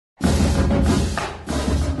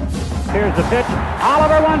Here's the pitch.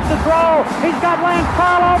 Oliver wants to throw. He's got Lance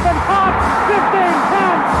Carl open. Caught. 15,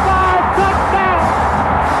 10, 5, touchdown.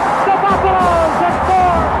 The Buffaloes at 4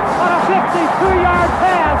 on a 52-yard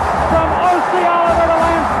pass from O.C. Oliver to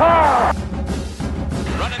Lance Carl.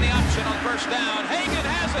 Running the option on first down. Hagan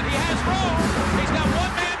has it. He has room. He's got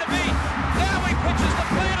one man to beat. Now he pitches to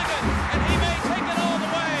Flanagan, and he may take it all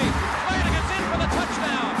the way. Flanagan's in for the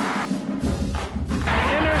touchdown.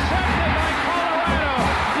 Intercepted by Colorado.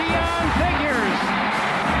 Deion Figures.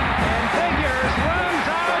 And Figures runs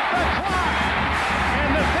out the clock.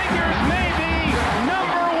 And the Figures may be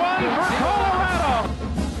number 1 for Colorado.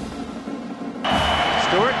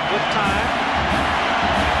 Stewart with time.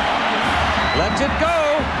 Lets it go.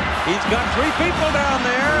 He's got 3 people down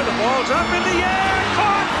there. The ball's up in the air.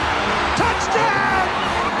 Caught. Touchdown.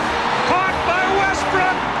 Caught by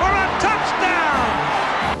Westbrook for a touchdown.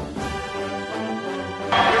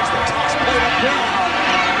 Here's the toss play to Brown.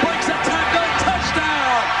 Breaks a tackle.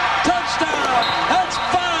 Touchdown. Touchdown. That's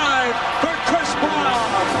 5 for Chris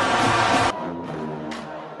Brown.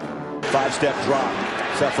 5-step drop.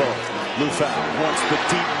 Sefo. Lufau wants the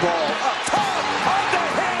deep ball. Up top. On the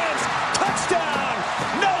hands. Touchdown.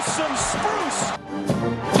 Nelson Spruce.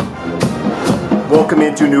 Welcome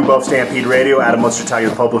into New Buff Stampede Radio. Adam Munster,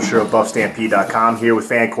 your publisher of BuffStampede.com, here with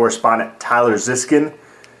fan correspondent Tyler Ziskin.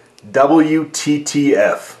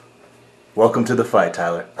 WTTF. Welcome to the fight,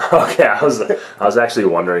 Tyler. Okay, I was actually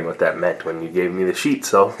wondering what that meant when you gave me the sheet,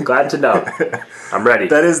 so glad to know. I'm ready.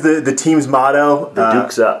 That is the team's motto. The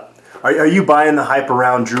Duke's up. Are you buying the hype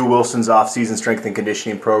around Drew Wilson's off-season strength and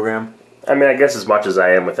conditioning program? I mean, I guess as much as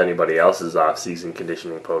I am with anybody else's off-season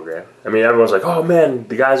conditioning program. I mean, everyone's like, oh man,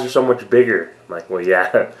 the guys are so much bigger. I'm like, well,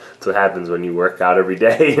 yeah, that's what happens when you work out every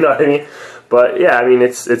day, you know what I mean? But yeah, I mean,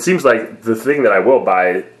 it seems like the thing that I will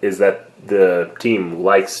buy is that the team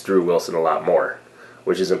likes Drew Wilson a lot more,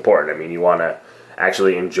 which is important. I mean, you want to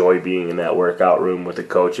actually enjoy being in that workout room with the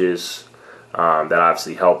coaches. That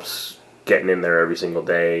obviously helps getting in there every single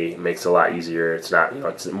day. It makes it a lot easier. It's not,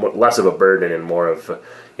 it's less of a burden and more of,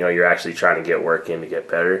 you're actually trying to get work in to get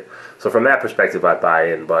better. So from that perspective, I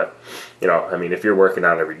buy in. But, I mean, if you're working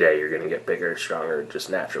out every day, you're going to get bigger, stronger, just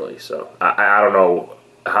naturally. So I don't know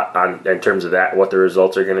in terms of that, what the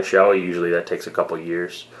results are going to show. Usually that takes a couple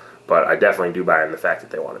years. But I definitely do buy in the fact that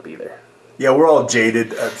they want to be there. Yeah, we're all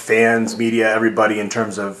jaded, fans, media, everybody, in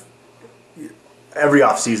terms of every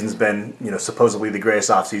offseason's been, supposedly the greatest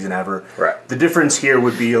offseason ever. Right. The difference here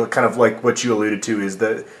would be kind of like what you alluded to, is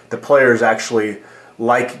the players actually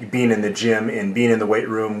like being in the gym and being in the weight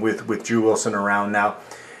room with Drew Wilson around. Now,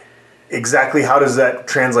 exactly how does that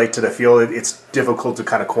translate to the field? It's difficult to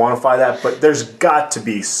kind of quantify that, but there's got to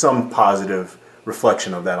be some positive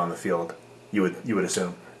reflection of that on the field, you would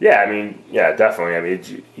assume. Yeah, I mean, yeah, definitely. I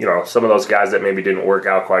mean, some of those guys that maybe didn't work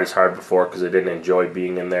out quite as hard before because they didn't enjoy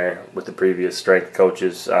being in there with the previous strength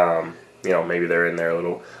coaches, maybe they're in there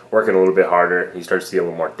working a little bit harder. You start to see a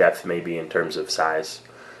little more depth maybe in terms of size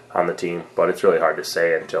on the team, but it's really hard to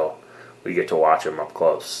say until we get to watch them up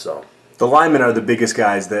close. So the linemen are the biggest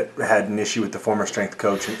guys that had an issue with the former strength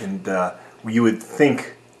coach, and you would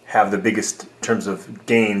think have the biggest in terms of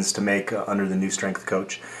gains to make under the new strength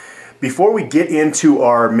coach. Before we get into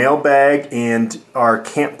our mailbag and our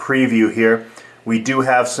camp preview here, we do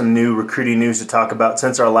have some new recruiting news to talk about.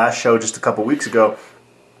 Since our last show just a couple weeks ago,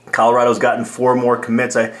 Colorado's gotten 4 more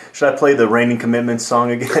commits. Should I play the Reigning Commitments song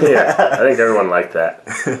again? Yeah, I think everyone liked that.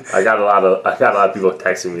 I got a lot of people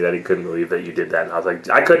texting me that he couldn't believe that you did that, and I was like,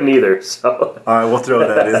 I couldn't either. So all right, we'll throw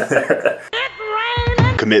that in there.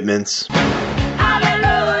 Commitments.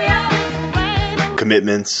 Hallelujah.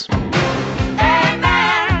 Commitments.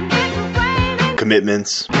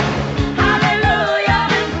 Commitments. Hallelujah.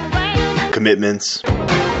 Commitments.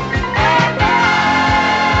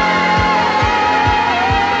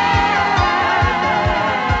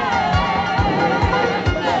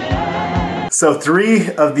 So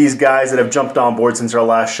 3 of these guys that have jumped on board since our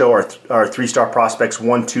last show are 3-star prospects,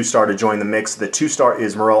 1 2-star to join the mix. The 2-star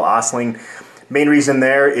is Merrill Osling. Main reason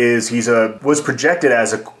there is was projected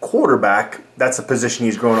as a quarterback. That's the position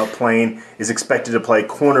he's grown up playing. Is expected to play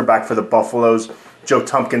cornerback for the Buffaloes. Joe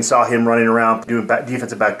Tumpkin saw him running around doing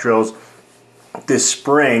defensive back drills this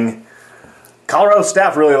spring. Colorado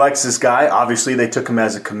staff really likes this guy. Obviously, they took him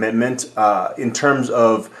as a commitment. In terms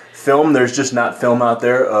of film, there's just not film out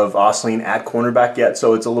there of Osling at cornerback yet,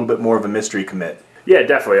 so it's a little bit more of a mystery commit. Yeah,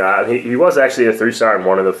 definitely. He was actually a 3-star in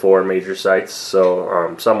one of the 4 major sites,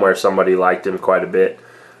 so somewhere somebody liked him quite a bit.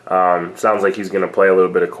 Sounds like he's going to play a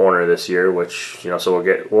little bit of corner this year, which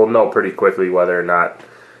so we'll know pretty quickly whether or not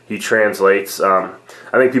he translates. I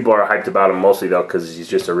think people are hyped about him mostly, though, because he's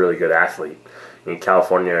just a really good athlete. In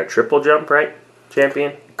California, a triple jump, right?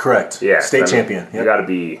 Champion? Correct. Yeah. State champion. You got to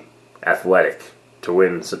be athletic to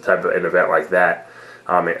win some type of an event like that,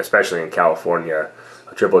 especially in California.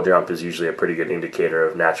 A triple jump is usually a pretty good indicator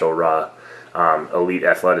of natural raw elite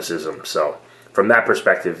athleticism. So from that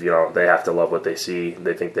perspective, they have to love what they see.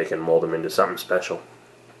 They think they can mold him into something special.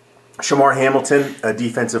 Shamar Hamilton, a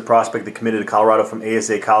defensive prospect that committed to Colorado from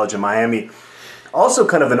ASA College in Miami. Also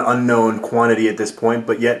kind of an unknown quantity at this point,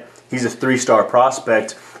 but yet he's a 3-star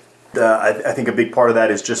prospect. I think a big part of that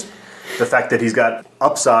is just the fact that he's got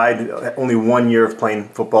upside. Only 1 year of playing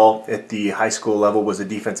football at the high school level, was a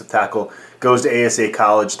defensive tackle. Goes to ASA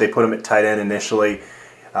College. They put him at tight end initially.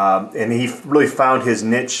 And he really found his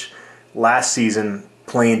niche last season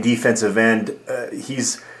playing defensive end.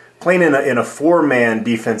 He's playing in a 4-man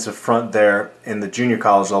defensive front there in the junior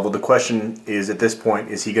college level. The question is, at this point,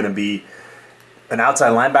 is he going to be an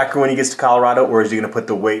outside linebacker when he gets to Colorado, or is he going to put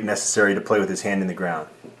the weight necessary to play with his hand in the ground?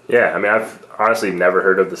 Yeah, I mean, I've honestly never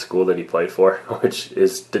heard of the school that he played for, which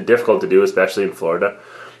is difficult to do, especially in Florida.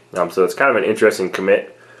 So it's kind of an interesting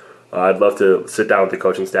commit. I'd love to sit down with the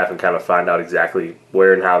coaching staff and kind of find out exactly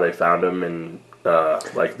where and how they found him and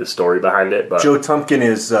like the story behind it. But Joe Tumpkin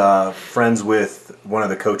is friends with one of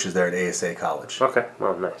the coaches there at ASA College. Okay,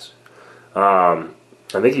 well, nice. I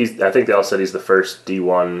think they all said he's the first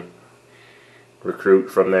D1 recruit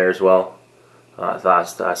from there as well. I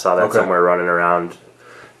saw that somewhere running around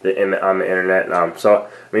on the internet. So,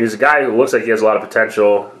 I mean, he's a guy who looks like he has a lot of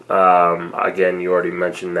potential. Again, you already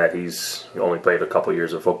mentioned that he's only played a couple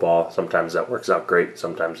years of football. Sometimes that works out great.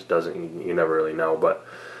 Sometimes it doesn't. You never really know. But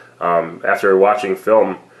after watching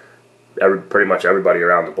film, pretty much everybody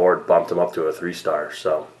around the board bumped him up to a 3-star.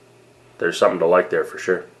 So there's something to like there for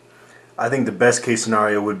sure. I think the best case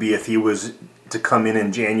scenario would be if he was to come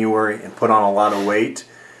in January and put on a lot of weight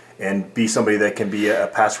and be somebody that can be a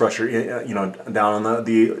pass rusher, down on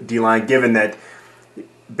the D-line, given that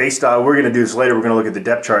based on, we're going to do this later, we're going to look at the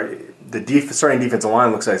depth chart. The starting defensive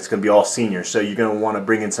line looks like it's going to be all seniors, so you're going to want to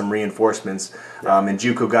bring in some reinforcements. And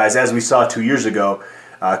JUCO guys, as we saw 2 years ago,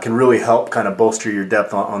 can really help kind of bolster your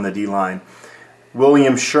depth on the D-line.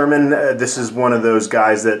 William Sherman, this is one of those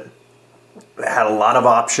guys that had a lot of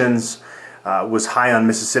options, was high on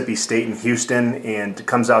Mississippi State and Houston, and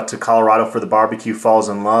comes out to Colorado for the barbecue, falls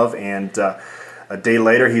in love, and a day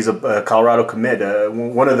later he's a Colorado commit.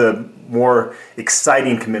 One of the more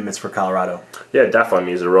exciting commitments for Colorado. Yeah,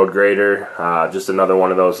 definitely. He's a road grader. Just another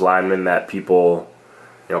one of those linemen that people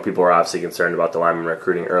were obviously concerned about the lineman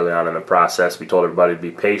recruiting early on in the process. We told everybody to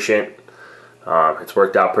be patient. It's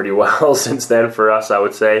worked out pretty well since then for us, I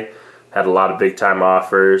would say. Had a lot of big-time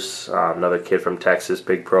offers. Another kid from Texas,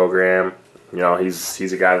 big program.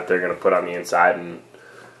 He's a guy that they're going to put on the inside and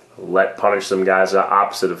let punish some guys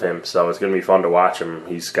opposite of him. So it's going to be fun to watch him.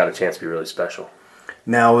 He's got a chance to be really special.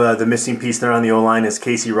 Now, the missing piece there on the O-line is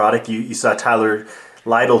Casey Roddick. You saw Tyler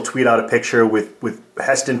Lytle tweet out a picture with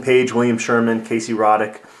Heston Page, William Sherman, Casey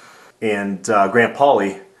Roddick, and Grant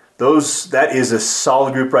Pauly. That is a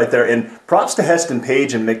solid group right there. And props to Heston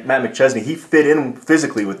Page and Matt McChesney. He fit in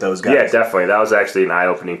physically with those guys. Yeah, definitely. That was actually an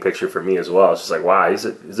eye-opening picture for me as well. It's just like, wow, he's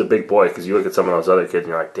a big boy. Because you look at some of those other kids and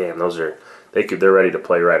you're like, damn, they're ready to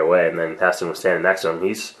play right away. And then Heston was standing next to him.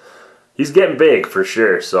 He's getting big for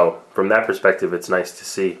sure. So from that perspective, it's nice to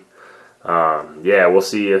see. We'll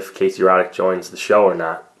see if Casey Roddick joins the show or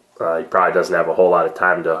not. He probably doesn't have a whole lot of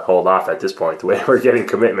time to hold off at this point, the way we're getting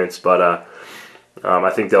commitments. But I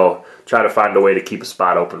think they'll try to find a way to keep a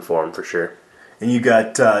spot open for him for sure. And you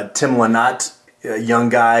got Tim Lynott, a young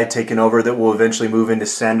guy taking over that will eventually move into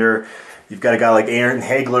center. You've got a guy like Aaron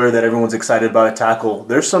Hagler that everyone's excited about at tackle.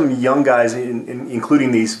 There's some young guys,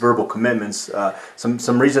 including these verbal commitments,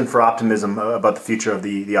 some reason for optimism about the future of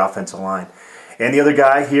the offensive line. And the other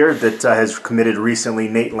guy here that has committed recently,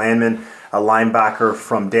 Nate Landman, a linebacker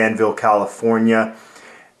from Danville, California.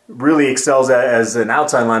 Really excels as an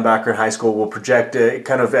outside linebacker in high school, will project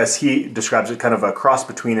kind of, as he describes it, kind of a cross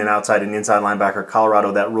between an outside and inside linebacker.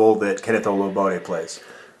 Colorado, that role that Kenneth Olobode plays.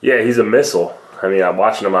 Yeah, he's a missile. I mean,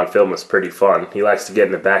 watching him on film is pretty fun. He likes to get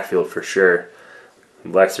in the backfield for sure. He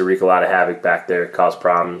likes to wreak a lot of havoc back there, cause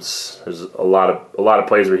problems. There's a lot of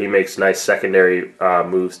plays where he makes nice secondary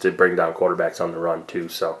moves to bring down quarterbacks on the run too.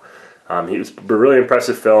 So he was a really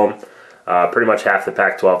impressive film. Pretty much half the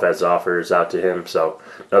Pac-12 has offers out to him. So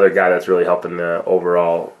another guy that's really helping the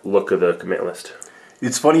overall look of the commit list.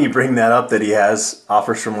 It's funny you bring that up, that he has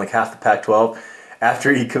offers from like half the Pac-12.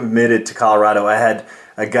 After he committed to Colorado, I had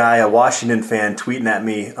a guy, a Washington fan, tweeting at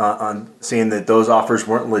me on saying that those offers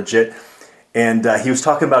weren't legit. And he was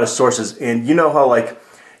talking about his sources. And you know how, like,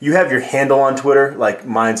 you have your handle on Twitter, like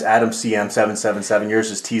mine's AdamCM777,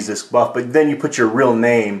 yours is TeaseThisBuff, but then you put your real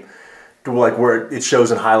name to like where it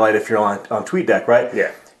shows in highlight if you're on TweetDeck, right?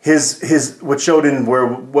 Yeah. His what showed in where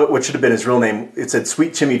what should have been his real name, it said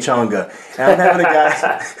Sweet Chimichanga. And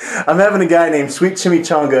I'm having a guy named Sweet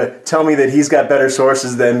Chimichanga tell me that he's got better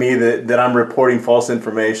sources than me, that I'm reporting false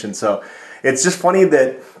information. So it's just funny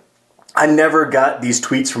that I never got these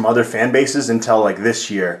tweets from other fan bases until like this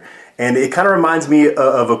year. And it kind of reminds me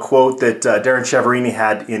of a quote that Darren Chiaverini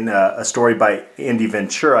had in a story by Andy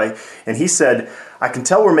Ventura. And he said, "I can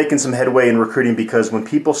tell we're making some headway in recruiting because when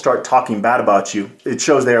people start talking bad about you, it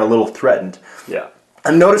shows they are a little threatened." Yeah.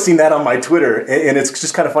 I'm noticing that on my Twitter, and it's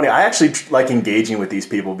just kind of funny. I actually like engaging with these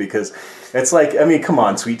people because it's like, I mean, come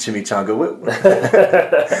on, Sweet Chimichanga.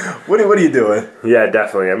 What are you doing? Yeah,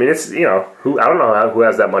 definitely. I mean, it's, I don't know who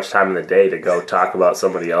has that much time in the day to go talk about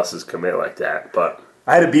somebody else's commit like that, but...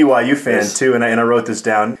 I had a BYU fan too, and I wrote this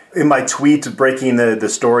down. In my tweet breaking the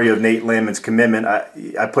story of Nate Landman's commitment,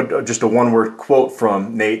 I put just a one-word quote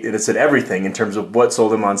from Nate, and it said everything in terms of what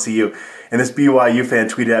sold him on CU. And this BYU fan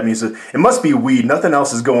tweeted at me, he said, "It must be weed. Nothing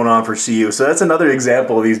else is going on for CU." So that's another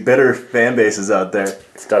example of these bitter fan bases out there.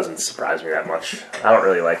 It doesn't surprise me that much. I don't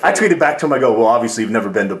really like it. I tweeted back to him, I go, "Well, obviously you've never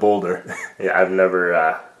been to Boulder." Yeah, I've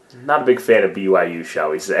never, not a big fan of BYU, shall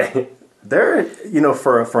we say. They're,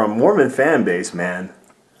 for a Mormon fan base, man.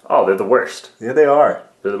 Oh, they're the worst. Yeah, they are.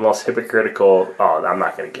 They're the most hypocritical. Oh, I'm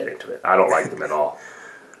not going to get into it. I don't like them at all.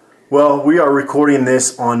 Well, we are recording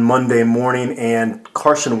this on Monday morning, and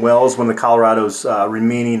Carson Wells, one of the Colorado's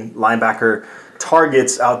remaining linebacker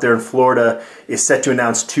targets out there in Florida, is set to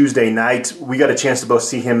announce Tuesday night. We got a chance to both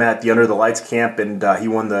see him at the Under the Lights camp, and he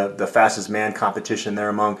won the fastest man competition there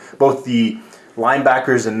among both the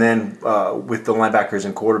linebackers and then with the linebackers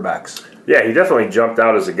and quarterbacks. Yeah, he definitely jumped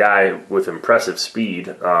out as a guy with impressive speed.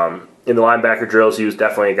 In the linebacker drills, he was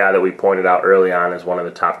definitely a guy that we pointed out early on as one of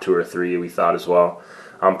the top 2 or 3, we thought as well.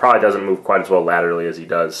 Probably doesn't move quite as well laterally as he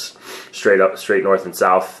does straight north and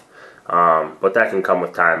south. But that can come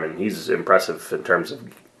with time, and he's impressive in terms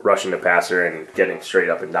of rushing the passer and getting straight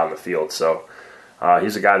up and down the field. So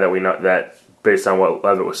he's a guy that we know that, based on what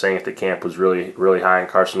Levitt was saying at the camp, was really, really high in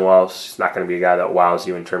Carson Wells. He's not going to be a guy that wows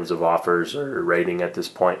you in terms of offers or rating at this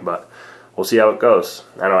point, but we'll see how it goes.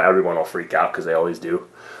 I know everyone will freak out because they always do.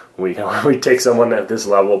 We take someone at this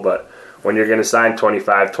level, but when you're going to sign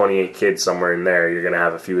 25, 28 kids somewhere in there, you're going to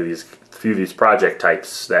have a few of these project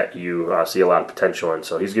types that you see a lot of potential in.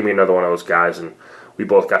 So he's going to be another one of those guys, and we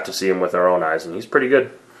both got to see him with our own eyes, and he's pretty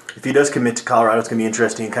good. If he does commit to Colorado, it's going to be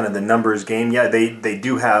interesting, kind of the numbers game. Yeah, they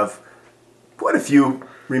do have quite a few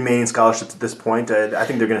remaining scholarships at this point. I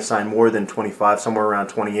think they're going to sign more than 25, somewhere around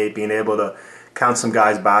 28, being able to count some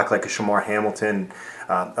guys back like a Shamar Hamilton,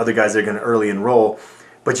 other guys that are going to early enroll.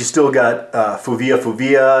 But you still got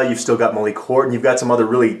Fuvia, you've still got Malik Horton, you've got some other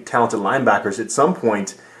really talented linebackers. At some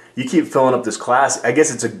point, you keep filling up this class. I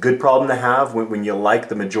guess it's a good problem to have when you like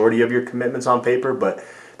the majority of your commitments on paper, but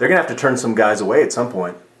they're going to have to turn some guys away at some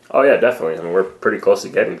point. Oh, yeah, definitely. I mean, we're pretty close to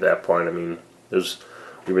getting to that point. I mean,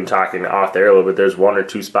 we've been talking off there a little bit. There's 1 or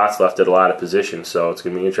 2 spots left at a lot of positions, so it's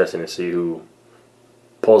going to be interesting to see who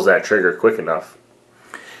pulls that trigger quick enough.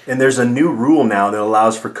 And there's a new rule now that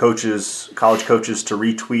allows for college coaches to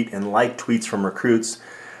retweet and like tweets from recruits.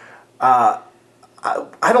 I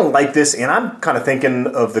don't like this, and I'm kind of thinking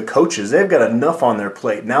of the coaches. They've got enough on their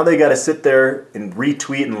plate. Now they got to sit there and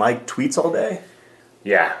retweet and like tweets all day.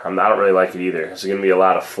 Yeah, I don't really like it either. There's going to be a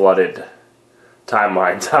lot of flooded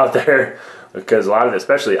timelines out there because a lot of it,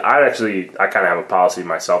 especially, I kind of have a policy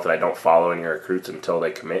myself that I don't follow any recruits until they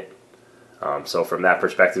commit. So from that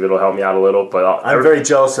perspective, it'll help me out a little. But I'm very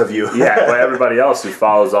jealous of you. Yeah, but everybody else who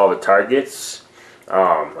follows all the targets,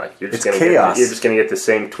 you're just gonna get the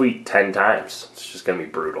same tweet 10 times. It's just gonna be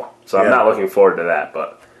brutal. So I'm not looking forward to that,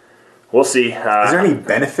 but we'll see. Is there any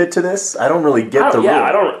benefit to this? I don't really get the rule. Yeah,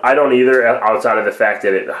 I don't either. Outside of the fact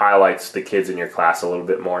that it highlights the kids in your class a little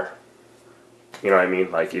bit more. You know what I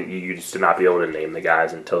mean? Like you used to not be able to name the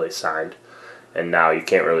guys until they signed, and now you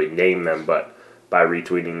can't really name them, but by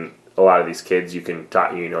retweeting a lot of these kids, you can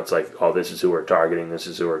talk. It's like, oh, this is who we're targeting. This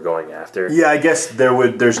is who we're going after. Yeah, I guess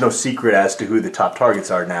there's no secret as to who the top targets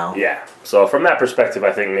are now. Yeah. So from that perspective,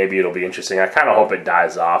 I think maybe it'll be interesting. I kind of hope it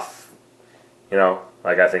dies off. I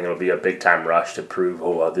think it'll be a big time rush to prove,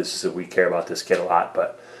 oh, well, we care about this kid a lot.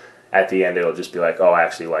 But at the end, it'll just be like, oh, I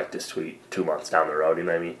actually like this tweet 2 months down the road. You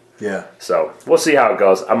know what I mean? Yeah. So we'll see how it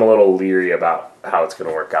goes. I'm a little leery about how it's going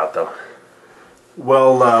to work out, though.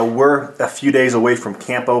 Well, we're a few days away from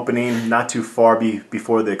camp opening, not too far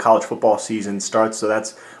before the college football season starts, so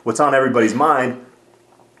that's what's on everybody's mind.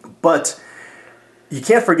 But You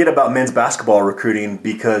can't forget about men's basketball recruiting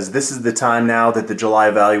because this is the time now that the July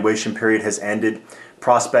evaluation period has ended.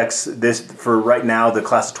 Prospects, for right now, the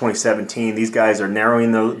class of 2017, these guys are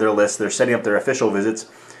narrowing their list. They're setting up their official visits,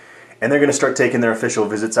 and they're going to start taking their official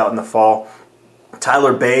visits out in the fall.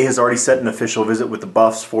 Tyler Bay has already set an official visit with the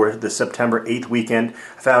Buffs for the September 8th weekend.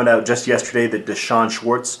 I found out just yesterday that Deshaun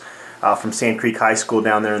Schwartz from Sand Creek High School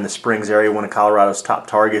down there in the Springs area, one of Colorado's top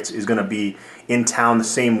targets, is going to be in town the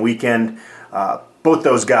same weekend. Both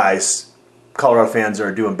those guys, Colorado fans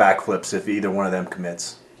are doing backflips if either one of them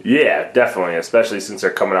commits. Yeah, definitely, especially since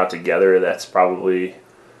they're coming out together. That's probably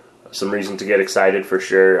some reason to get excited for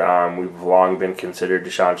sure. We've long been considered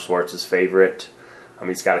Deshaun Schwartz's favorite.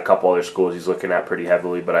 He's got a couple other schools he's looking at pretty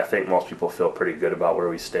heavily, but I think most people feel pretty good about where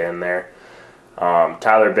we stand there.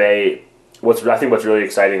 Tyler Bay, I think what's really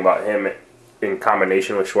exciting about him in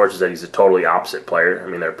combination with Schwartz is that he's a totally opposite player.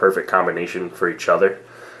 They're a perfect combination for each other.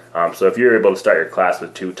 So if you're able to start your class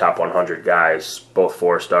with 2 top 100 guys, both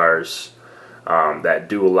 4 stars, that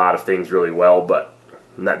do a lot of things really well, but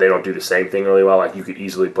they don't do the same thing really well. Like, you could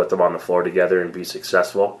easily put them on the floor together and be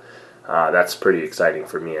successful. That's pretty exciting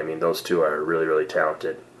for me. Those two are really, really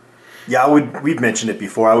talented. Yeah, we've mentioned it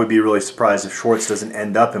before. I would be really surprised if Schwartz doesn't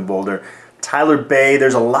end up in Boulder. Tyler Bay,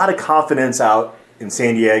 there's a lot of confidence out in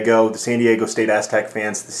San Diego. The San Diego State Aztec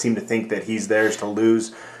fans seem to think that he's theirs to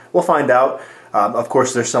lose. We'll find out. Of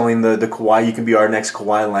course, they're selling the Kawhi. You can be our next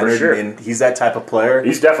Kawhi Leonard, sure. And he's that type of player.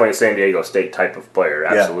 He's definitely a San Diego State type of player,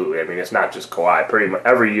 absolutely. Yeah. It's not just Kawhi. Pretty much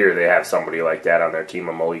every year they have somebody like that on their team,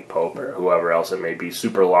 a Malik Pope or whoever else it may be,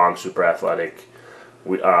 super long, super athletic,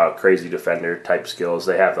 crazy defender type skills.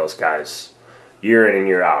 They have those guys year in and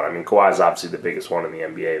year out. Kawhi's obviously the biggest one in the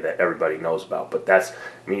NBA that everybody knows about, but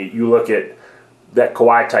you look at that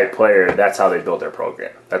Kawhi type player, that's how they build their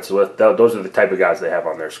program. Those are the type of guys they have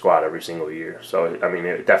on their squad every single year. So, it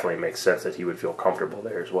definitely makes sense that he would feel comfortable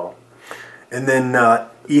there as well. And then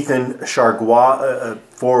Ethan Chargois, a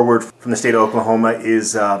forward from the state of Oklahoma,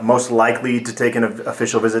 is most likely to take an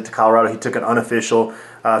official visit to Colorado. He took an unofficial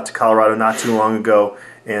to Colorado not too long ago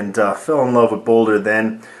and fell in love with Boulder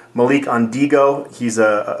then. Malik Ondigo, he's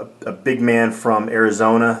a big man from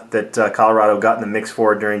Arizona that Colorado got in the mix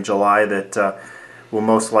for during July that will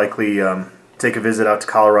most likely take a visit out to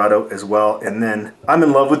Colorado as well. And then I'm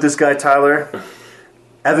in love with this guy, Tyler.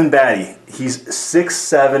 Evan Batty. He's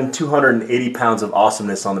 6'7", 280 pounds of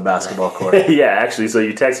awesomeness on the basketball court. Yeah, actually, so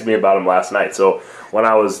you texted me about him last night. So when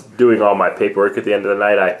I was doing all my paperwork at the end of the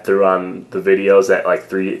night, I threw on the videos at like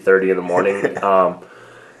 3:30 in the morning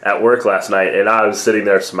at work last night, and I was sitting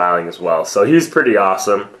there smiling as well. So he's pretty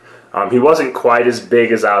awesome. He wasn't quite as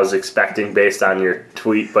big as I was expecting based on your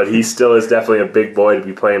tweet, but he still is definitely a big boy to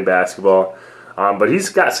be playing basketball. But he's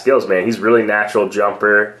got skills, man. He's really natural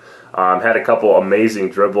jumper. Had a couple amazing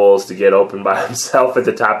dribbles to get open by himself at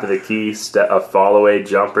the top of the key, fall-away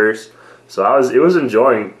jumpers. So it was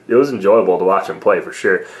enjoyable to watch him play for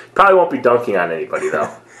sure. Probably won't be dunking on anybody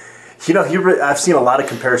though. I've seen a lot of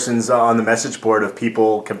comparisons on the message board of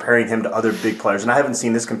people comparing him to other big players, and I haven't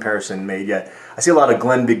seen this comparison made yet. I see a lot of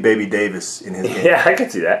Glenn Big Baby Davis in his game. Yeah, I can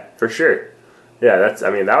see that for sure. Yeah,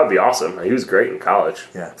 that would be awesome. He was great in college.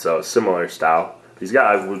 Yeah. So similar style.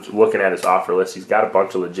 I was looking at his offer list. He's got a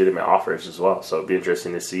bunch of legitimate offers as well. So it'd be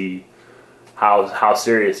interesting to see how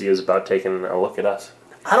serious he is about taking a look at us.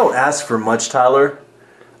 I don't ask for much, Tyler.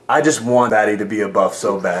 I just want Batty to be a Buff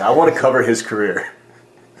so bad. I want to cover his career.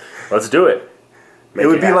 Let's do it. It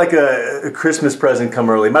would be like a Christmas present come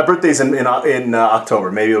early. My birthday's in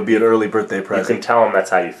October. Maybe it'll be an early birthday present. You can tell him that's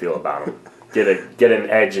how you feel about him. Get an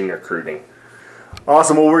edge in recruiting.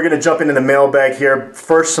 Awesome. Well, we're going to jump into the mailbag here.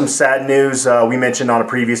 First, some sad news. We mentioned on a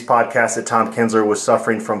previous podcast that Tom Kinsler was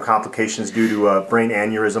suffering from complications due to a brain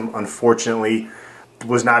aneurysm. Unfortunately,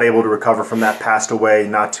 was not able to recover from that. Passed away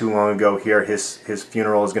not too long ago here. His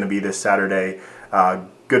funeral is going to be this Saturday.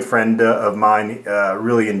 Good friend of mine.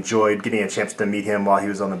 Really enjoyed getting a chance to meet him while he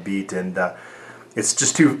was on the beat. And it's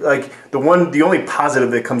just the only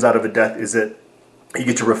positive that comes out of a death is that you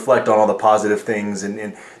get to reflect on all the positive things,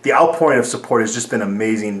 and the outpouring of support has just been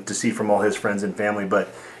amazing to see from all his friends and family, but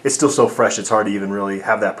it's still so fresh it's hard to even really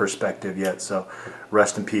have that perspective yet. So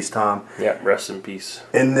rest in peace, Tom. Yeah, rest in peace.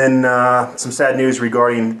 And then some sad news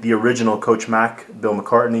regarding the original Coach Mack, Bill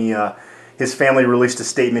McCartney. His family released a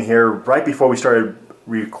statement here right before we started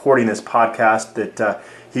recording this podcast that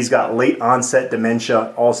he's got late onset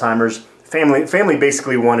dementia, Alzheimer's. Family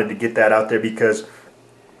basically wanted to get that out there because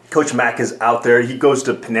Coach Mack is out there. He goes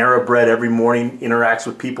to Panera Bread every morning, interacts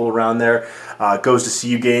with people around there, goes to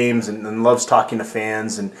CU games and loves talking to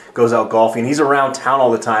fans and goes out golfing. He's around town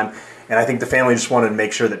all the time, and I think the family just wanted to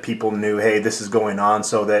make sure that people knew, hey, this is going on,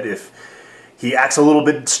 so that if he acts a little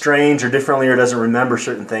bit strange or differently or doesn't remember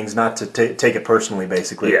certain things, not to take it personally,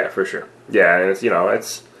 basically. Yeah, for sure. Yeah, and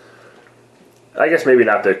it's I guess maybe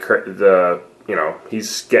not the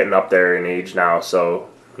he's getting up there in age now, so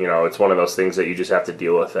it's one of those things that you just have to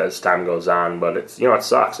deal with as time goes on. But it's it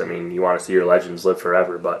sucks. I mean, you want to see your legends live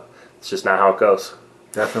forever, but it's just not how it goes.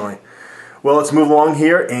 Definitely. Well, let's move along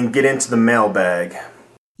here and get into the mailbag.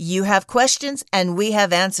 You have questions and we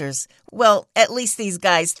have answers. Well, at least these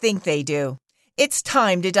guys think they do. It's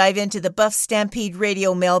time to dive into the Buff Stampede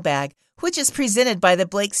Radio mailbag, which is presented by the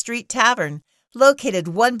Blake Street Tavern. Located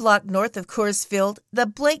 1 block north of Coors Field, the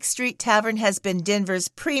Blake Street Tavern has been Denver's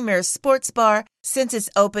premier sports bar since its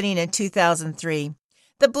opening in 2003.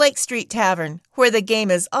 The Blake Street Tavern, where the game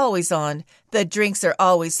is always on, the drinks are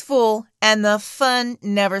always full, and the fun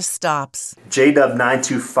never stops.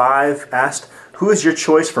 JW925 asked, who is your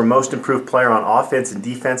choice for most improved player on offense and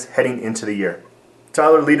defense heading into the year?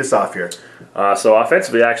 Tyler, lead us off here. So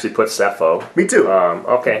offensively, I actually put Sefo. Me too.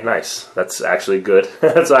 Okay, nice. That's actually good.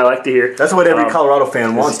 That's what I like to hear. That's what every Colorado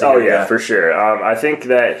fan wants to hear. Oh, yeah, for sure. I think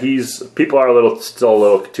that people are still a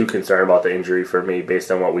little too concerned about the injury for me based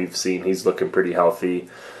on what we've seen. He's looking pretty healthy.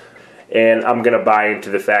 And I'm going to buy into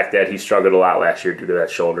the fact that he struggled a lot last year due to that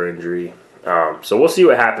shoulder injury. So we'll see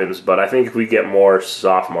what happens, but I think if we get more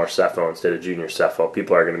sophomore Sefo instead of junior Sefo,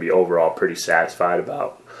 people are going to be overall pretty satisfied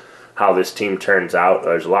about how this team turns out.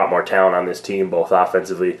 There's a lot more talent on this team, both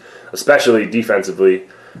offensively, especially defensively.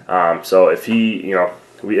 So if he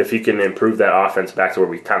can improve that offense back to where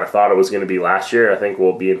we kind of thought it was going to be last year, I think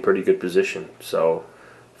we'll be in pretty good position. So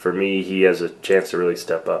for me, he has a chance to really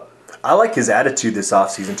step up. I like his attitude this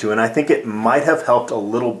offseason too, and I think it might have helped a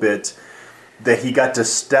little bit that he got to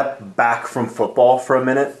step back from football for a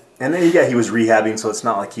minute. And then, yeah, he was rehabbing, so it's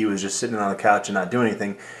not like he was just sitting on the couch and not doing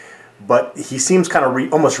anything. But he seems kind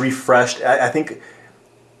of almost refreshed. I think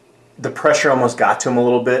the pressure almost got to him a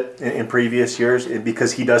little bit in previous years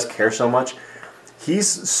because he does care so much. He's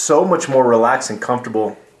so much more relaxed and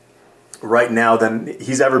comfortable right now than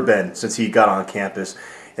he's ever been since he got on campus.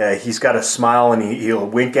 He's got a smile and he'll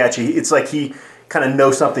wink at you. It's like he kind of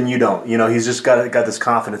knows something you don't. He's just got this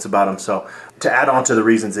confidence about him. So to add on to the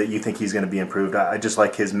reasons that you think he's going to be improved, I just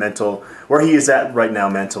like his mental, where he is at right now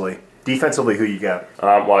mentally. Defensively, who you got?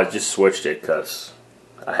 Well, I just switched it because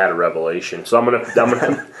I had a revelation. So I'm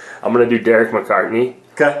gonna do Derek McCartney.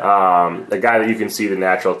 Okay. A guy that you can see the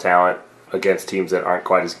natural talent against teams that aren't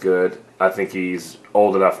quite as good. I think he's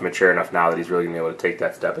old enough, mature enough now that he's really going to be able to take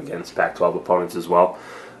that step against Pac-12 opponents as well.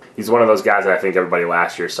 He's one of those guys that I think everybody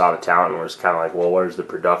last year saw the talent and was kind of like, well, where's the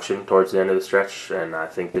production towards the end of the stretch? And I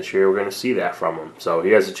think this year we're going to see that from him. So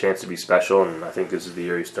he has a chance to be special, and I think this is the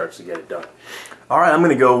year he starts to get it done. All right, I'm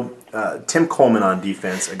going to go Tim Coleman on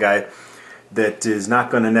defense, a guy that is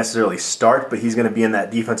not going to necessarily start, but he's going to be in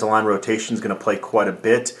that defensive line rotation, is going to play quite a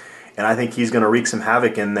bit. And I think he's going to wreak some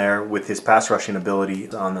havoc in there with his pass rushing ability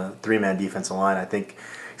on the three-man defensive line. I think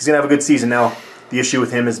he's going to have a good season. Now, the issue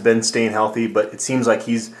with him has been staying healthy, but it seems like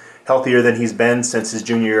he's healthier than he's been since his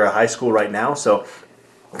junior year of high school right now. So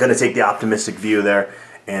I'm going to take the optimistic view there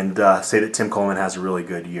and say that Tim Coleman has a really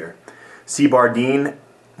good year. C. Bardeen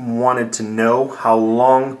wanted to know how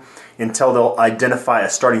long until they'll identify a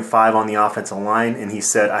starting five on the offensive line, and he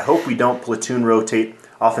said, I hope we don't platoon rotate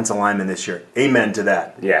offensive linemen this year. Amen to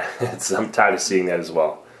that. Yeah, I'm tired of seeing that as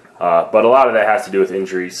well. But a lot of that has to do with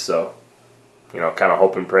injuries, so kind of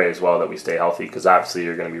hope and pray as well that we stay healthy, because obviously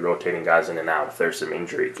you're going to be rotating guys in and out if there's some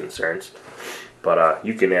injury concerns. But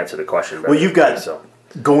you can answer the question better. Well, you've got,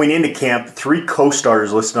 going into camp, 3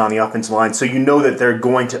 co-starters listed on the offensive line, so you know that they're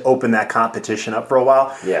going to open that competition up for a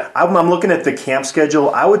while. Yeah. I'm looking at the camp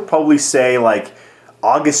schedule. I would probably say like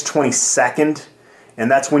August 22nd, and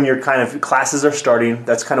that's when your kind of classes are starting.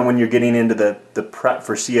 That's kind of when you're getting into the prep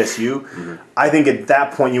for CSU. Mm-hmm. I think at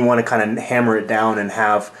that point you want to kind of hammer it down and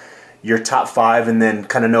have your top 5 and then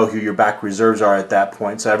kind of know who your back reserves are at that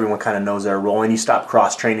point, so everyone kind of knows their role, and you stop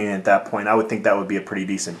cross-training at that point. I would think that would be a pretty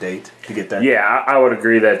decent date to get there. Yeah, I would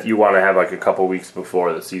agree that you want to have like a couple weeks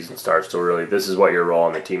before the season starts, so really this is what your role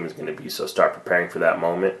on the team is going to be, so start preparing for that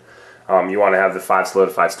moment. You want to have the 5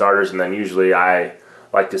 solidified starters, and then usually I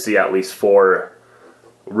like to see at least 4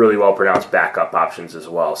 really well-pronounced backup options as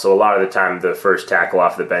well. So a lot of the time, the first tackle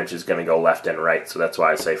off the bench is going to go left and right. So that's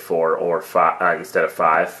why I say 4 or 5 instead of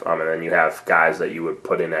 5. And then you have guys that you would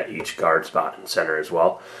put in at each guard spot and center as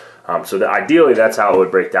well. Ideally, that's how it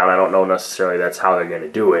would break down. I don't know necessarily that's how they're going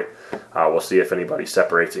to do it. We'll see if anybody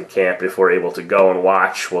separates in camp. If we're able to go and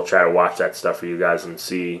watch, we'll try to watch that stuff for you guys and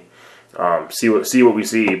see what we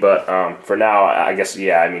see. But for now, I guess,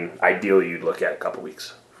 ideally you'd look at a couple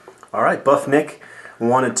weeks. All right, Buff Nick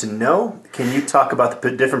wanted to know, can you talk about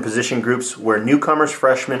the different position groups where newcomers,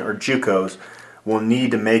 freshmen, or JUCOs will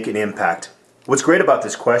need to make an impact? What's great about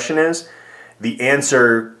this question is the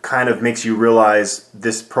answer kind of makes you realize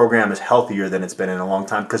this program is healthier than it's been in a long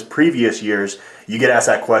time, because previous years, you get asked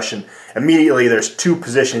that question, immediately there's two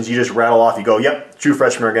positions, you just rattle off, you go, yep, true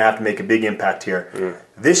freshmen are going to have to make a big impact here.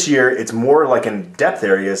 This year, it's more like in depth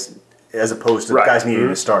areas as opposed to guys needing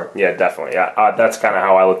to start. Yeah, definitely. That's kind of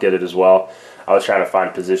how I looked at it as well. I was trying to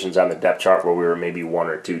find positions on the depth chart where we were maybe one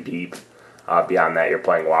or two deep. Beyond that, you're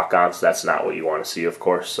playing walk-ons. That's not what you want to see, of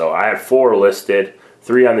course. So I had 4 listed,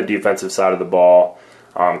 3 on the defensive side of the ball,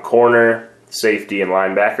 corner, safety, and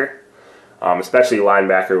linebacker. Especially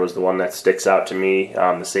linebacker was the one that sticks out to me.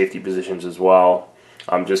 The safety positions as well,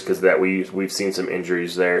 just because that we've seen some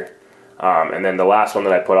injuries there. And then the last one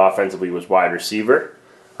that I put offensively was wide receiver.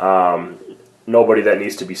 Nobody that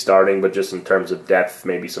needs to be starting, but just in terms of depth,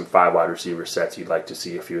 maybe some 5 wide receiver sets. You'd like to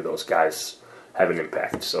see a few of those guys have an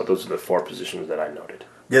impact. So those are the 4 positions that I noted.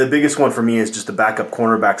 Yeah, the biggest one for me is just the backup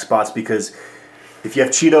cornerback spots, because if you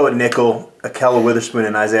have Cheeto at nickel, Akella Witherspoon,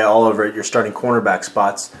 and Isaiah Oliver at your starting cornerback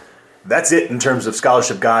spots, that's it in terms of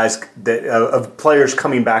scholarship guys, of players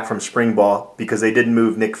coming back from spring ball, because they didn't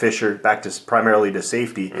move Nick Fisher back to primarily to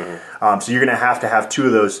safety. So you're going to have 2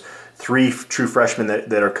 of those 3 true freshmen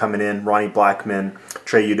that are coming in, Ronnie Blackman,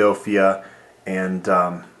 Trey Udofia, and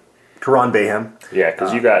Karan Bayham. Yeah,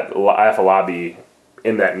 because you got Afalabi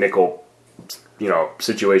in that nickel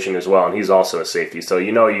situation as well, and he's also a safety. So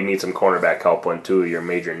you need some cornerback help when 2 of your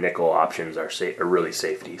major nickel options are really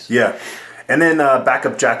safeties. Yeah. And then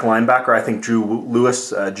backup jack linebacker, I think Drew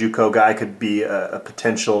Lewis, JUCO guy, could be a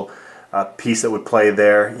potential piece that would play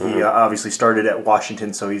there. He obviously started at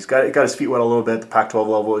Washington, so he's got his feet wet a little bit at the Pac-12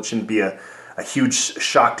 level. It shouldn't be a huge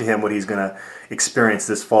shock to him what he's going to experience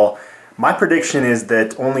this fall. My prediction is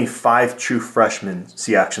that only 5 true freshmen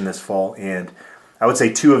see action this fall, and I would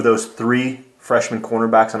say 2 of those 3 freshman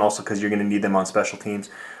cornerbacks, and also because you're going to need them on special teams,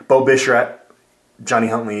 Bo Bicheret, Johnny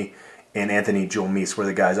Huntley, and Anthony Jewel-Meese were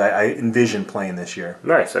the guys I envision playing this year.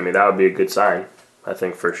 Nice. I mean, that would be a good sign, I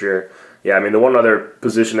think, for sure. Yeah, I mean, the one other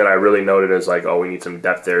position that I really noted is we need some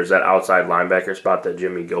depth there is that outside linebacker spot that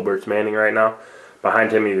Jimmy Gilbert's manning right now.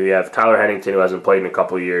 Behind him, you have Tyler Hennington, who hasn't played in a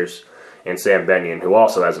couple of years, and Sam Benyon, who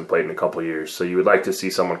also hasn't played in a couple of years. So you would like to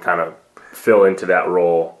see someone kind of fill into that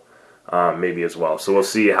role maybe as well. So we'll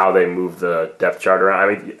see how they move the depth chart around.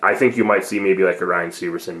 I mean, I think you might see maybe like a Ryan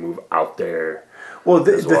Severson move out there. Well,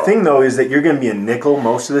 the thing, though, is that you're going to be a nickel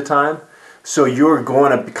most of the time. So you're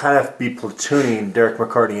going to kind of be platooning Derek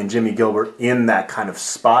McCartney and Jimmy Gilbert in that kind of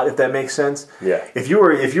spot, if that makes sense. Yeah. If you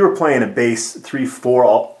were playing a base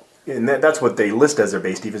 3-4, and that's what they list as their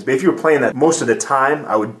base defense, but if you were playing that most of the time,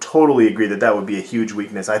 I would totally agree that would be a huge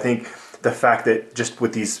weakness. I think the fact that just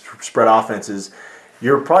with these spread offenses,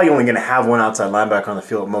 you're probably only going to have one outside linebacker on the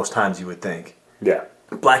field most times, you would think. Yeah.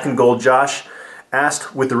 Black and Gold Josh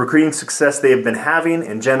asked, with the recruiting success they have been having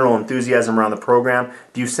and general enthusiasm around the program,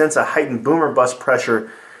 do you sense a heightened boom or bust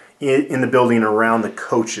pressure in the building around the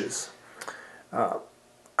coaches? I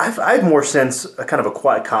have more sense, a kind of a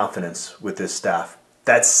quiet confidence with this staff.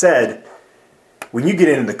 That said, when you get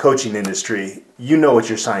into the coaching industry, you know what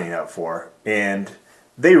you're signing up for, and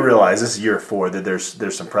they realize this is year 4 that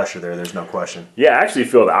there's some pressure there. There's no question. Yeah, I actually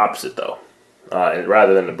feel the opposite, though. And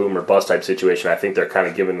rather than a boom or bust type situation, I think they're kind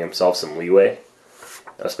of giving themselves some leeway,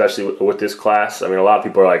 especially with this class. I mean, a lot of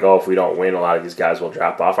people are like, oh, if we don't win, a lot of these guys will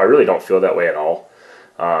drop off. I really don't feel that way at all.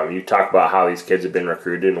 You talk about how these kids have been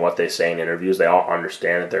recruited and what they say in interviews. They all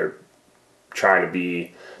understand that they're trying to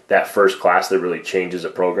be that first class that really changes a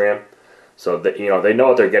program. So that, they know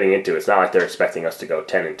what they're getting into. It's not like they're expecting us to go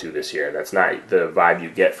 10-2 this year. That's not the vibe you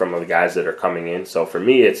get from the guys that are coming in. So for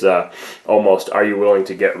me, it's almost, are you willing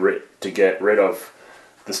to get rid of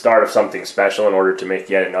the start of something special in order to make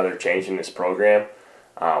yet another change in this program?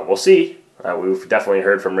 We'll see. We've definitely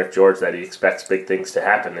heard from Rick George that he expects big things to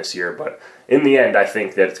happen this year. But in the end, I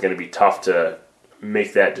think that it's going to be tough to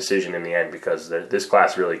make that decision in the end, because this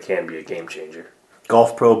class really can be a game changer.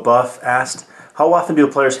 Golf Pro Buff asked, how often do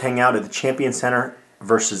players hang out at the Champion Center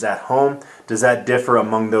versus at home? Does that differ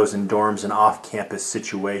among those in dorms and off-campus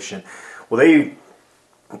situation? Well, they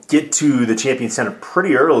get to the Champion Center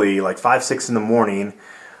pretty early, like 5, 6 in the morning.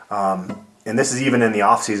 And this is even in the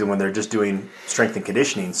off-season when they're just doing strength and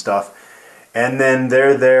conditioning stuff. And then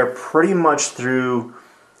they're there pretty much through,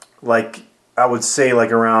 I would say,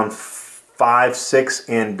 around 5, 6.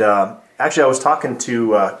 And actually, I was talking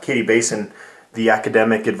to Katie Basin, the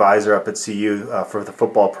academic advisor up at CU for the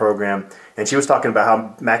football program, and she was talking about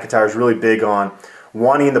how McIntyre is really big on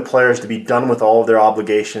wanting the players to be done with all of their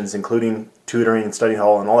obligations, including tutoring and study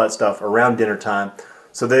hall and all that stuff, around dinner time,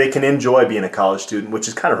 so that they can enjoy being a college student, which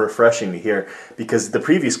is kind of refreshing to hear, because the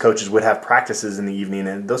previous coaches would have practices in the evening,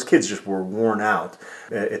 and those kids just were worn out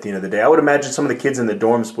at the end of the day. I would imagine some of the kids in the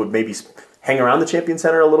dorms would maybe hang around the Champion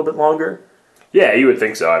Center a little bit longer. Yeah, you would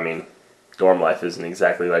think so. I mean, dorm life isn't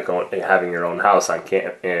exactly like having your own house on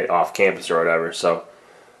off campus or whatever. So,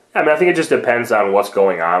 I mean, I think it just depends on what's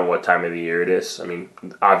going on, what time of the year it is. I mean,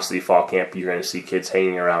 obviously, fall camp, you're going to see kids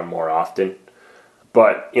hanging around more often.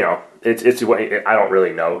 But, you know, I don't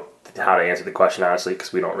really know how to answer the question, honestly,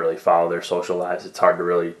 because we don't really follow their social lives. It's hard to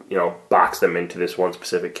really, you know, box them into this one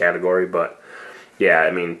specific category. But, yeah,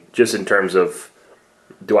 I mean, just in terms of,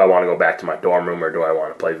 do I want to go back to my dorm room, or do I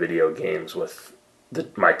want to play video games with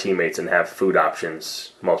my teammates and have food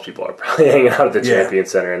options? Most people are probably hanging out at the Champion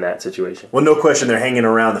Center in that situation. Well, no question they're hanging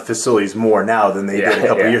around the facilities more now than they did a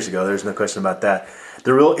couple years ago. There's no question about that.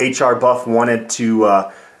 The real HR buff wanted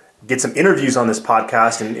to get some interviews on this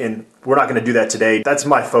podcast, and we're not going to do that today. That's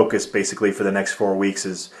my focus basically for the next 4 weeks,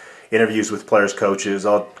 is interviews with players, coaches.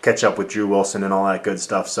 I'll catch up with Drew Wilson and all that good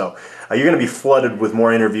stuff. So you're going to be flooded with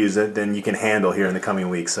more interviews than you can handle here in the coming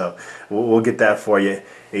weeks. So we'll get that for you,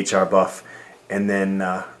 HR buff. And then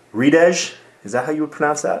Reedej, is that how you would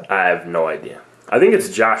pronounce that? I have no idea. I think it's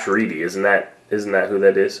Josh Reedy. Isn't that who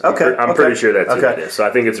that is? Okay. I'm pretty sure that's who that is. So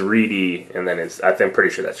I think it's Reedy, and then I'm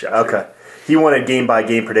pretty sure that's Josh. Okay. Reedy. He wanted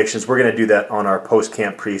game-by-game predictions. We're going to do that on our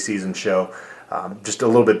post-camp preseason show. Just a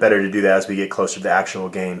little bit better to do that as we get closer to the actual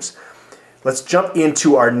games. Let's jump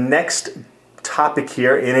into our next topic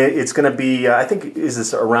here, and it's going to be, I think, is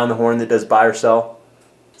this Around the Horn that does buy or sell?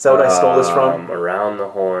 Is that what I stole this from? Around the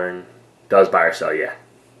Horn does buy or sell, yeah.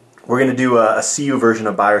 We're going to do a CU version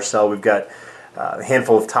of buy or sell. We've got a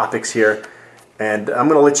handful of topics here, and I'm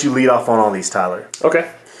going to let you lead off on all these, Tyler. Okay.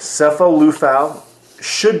 Sefo Liufau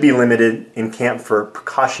should be limited in camp for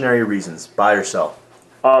precautionary reasons. Buy or sell?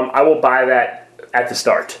 I will buy that at the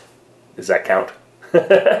start. Does that count?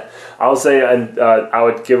 I'll say I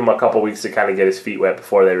would give him a couple weeks to kind of get his feet wet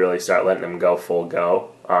before they really start letting him go full go.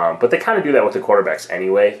 But they kind of do that with the quarterbacks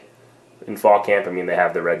anyway in fall camp. I mean, they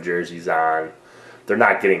have the red jerseys on. They're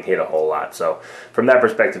not getting hit a whole lot. So from that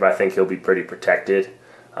perspective, I think he'll be pretty protected.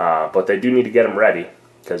 But they do need to get him ready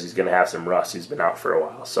because he's going to have some rust. He's been out for a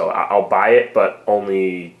while. So I'll buy it, but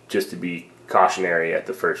only just to be cautionary at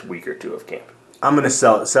the first week or two of camp. I'm going to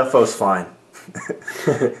sell it. Sefo's fine.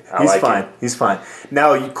 He's fine.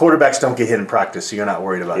 Now, quarterbacks don't get hit in practice, so you're not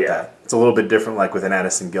worried about that. It's a little bit different like with an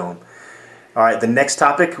Addison Gillum. All right, the next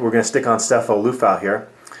topic, we're going to stick on Sefo Liufau here.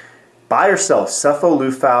 Buy or sell, Sefo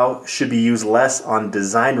Liufau should be used less on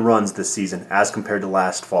designed runs this season as compared to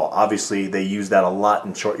last fall. Obviously, they used that a lot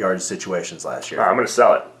in short yardage situations last year. I'm going to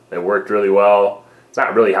sell it. It worked really well. It's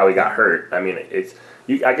not really how he got hurt. I mean,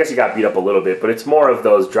 I guess he got beat up a little bit, but it's more of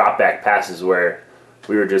those drop back passes where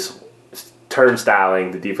we were just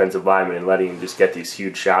turnstiling the defensive lineman and letting him just get these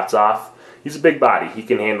huge shots off. He's a big body. He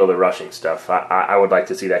can handle the rushing stuff. I would like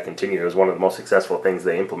to see that continue. It was one of the most successful things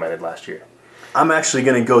they implemented last year. I'm actually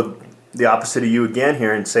going to go the opposite of you again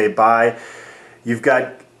here and say buy. You've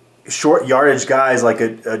got short yardage guys like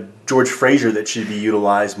a George Frazier that should be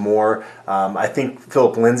utilized more. I think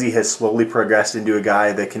Philip Lindsay has slowly progressed into a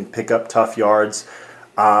guy that can pick up tough yards.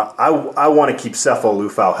 I want to keep Sefo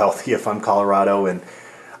Liufau healthy if I'm Colorado, and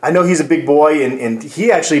I know he's a big boy, and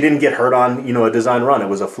he actually didn't get hurt on a design run. It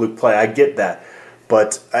was a fluke play. I get that.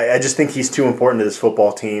 But I just think he's too important to this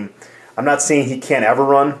football team. I'm not saying he can't ever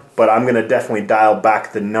run, but I'm going to definitely dial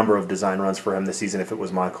back the number of design runs for him this season if it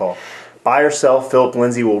was my call. Buy or sell, Philip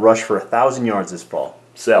Lindsay will rush for 1,000 yards this fall.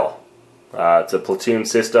 Sell. It's a platoon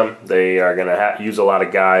system. They are going to use a lot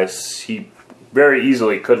of guys. He very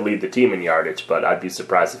easily could lead the team in yardage, but I'd be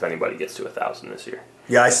surprised if anybody gets to 1,000 this year.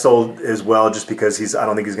 Yeah, I sold as well just because I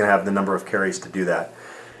don't think he's going to have the number of carries to do that.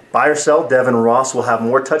 Buy or sell, Devin Ross will have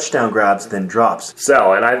more touchdown grabs than drops.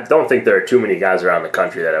 Sell, and I don't think there are too many guys around the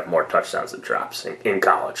country that have more touchdowns than drops in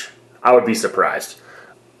college. I would be surprised.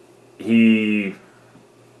 He'll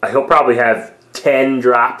probably have 10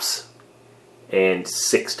 drops and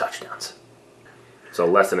 6 touchdowns. So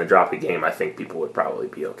less than a drop a game, I think people would probably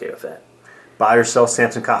be okay with that. Buy or sell,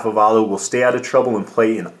 Samson Kafavalu will stay out of trouble and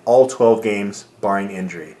play in all 12 games, barring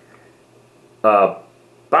injury. Buy.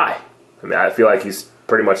 I mean, I feel like he's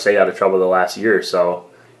pretty much stayed out of trouble the last year or so.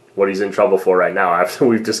 What he's in trouble for right now,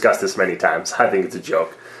 we've discussed this many times. I think it's a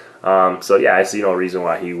joke. So yeah, I see no reason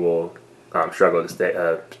why he will struggle to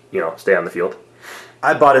stay on the field.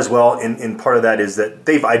 I bought as well, and part of that is that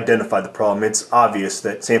they've identified the problem. It's obvious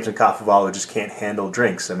that Samson Kafavalu just can't handle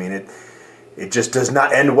drinks. I mean, it just does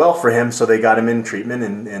not end well for him, so they got him in treatment,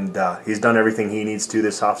 and he's done everything he needs to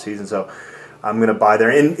this offseason. So I'm going to buy there.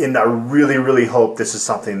 And I really, really hope this is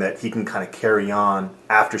something that he can kind of carry on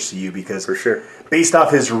after CU, because For sure. based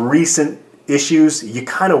off his recent issues, you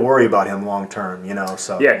kind of worry about him long term,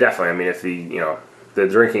 So Yeah, definitely. I mean, if the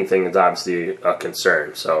drinking thing is obviously a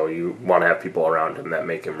concern, so you want to have people around him that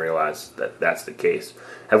make him realize that that's the case.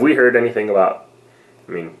 Have we heard anything about,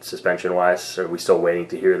 suspension-wise? Are we still waiting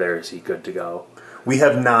to hear there? Is he good to go? we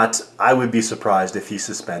have not. I would be surprised if he's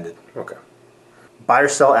suspended. Okay. Buy or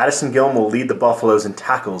sell, Addison Gillum will lead the Buffaloes in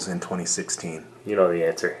tackles in 2016. You know the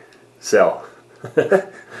answer. Sell.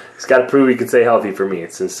 He's got to prove he can stay healthy for me.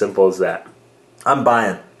 It's as simple as that. I'm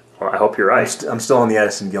buying. Well, I hope you're right. I'm still on the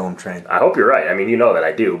Addison Gillum train. I hope you're right. I mean, you know that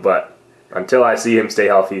I do, but until I see him stay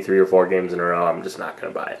healthy 3 or 4 games in a row, I'm just not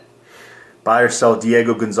going to buy it. Buy or sell,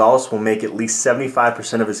 Diego Gonzalez will make at least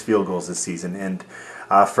 75% of his field goals this season. And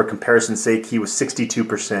for comparison's sake, he was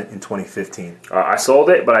 62% in 2015. I sold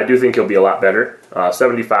it, but I do think he'll be a lot better.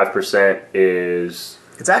 75% is...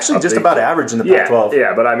 It's actually just about average in the Pac-12.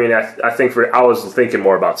 Yeah, but I think I was thinking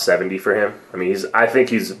more about 70 for him. I think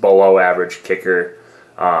he's below average kicker,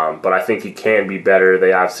 but I think he can be better.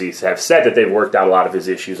 They obviously have said that they've worked out a lot of his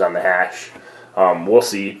issues on the hash. We'll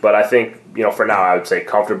see, but I think for now I would say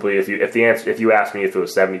comfortably. If you asked me if it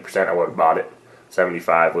was 70%, I would have bought it.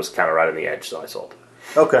 75 was kind of right on the edge, so I sold.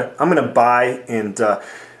 Okay, I'm going to buy, and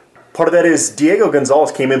part of that is Diego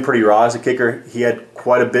Gonzalez came in pretty raw as a kicker. He had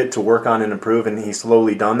quite a bit to work on and improve, and he's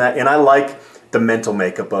slowly done that. And I like the mental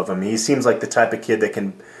makeup of him. He seems like the type of kid that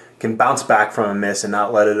can bounce back from a miss and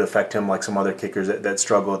not let it affect him like some other kickers that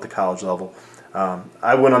struggle at the college level.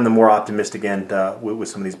 I went on the more optimistic end with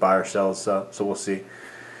some of these buy or sells, so we'll see.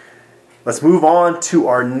 Let's move on to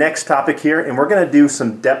our next topic here, and we're going to do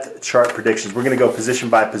some depth chart predictions. We're going to go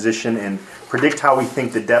position by position and predict how we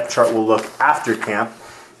think the depth chart will look after camp.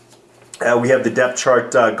 We have the depth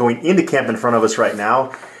chart going into camp in front of us right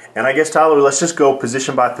now. And I guess, Tyler, let's just go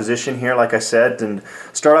position by position here, like I said, and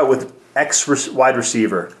start out with wide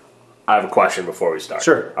receiver. I have a question before we start.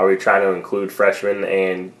 Sure. Are we trying to include freshmen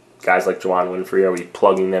and guys like Juwann Winfree? Are we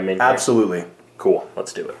plugging them in here? Absolutely. Cool.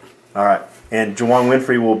 Let's do it. All right. And Juwann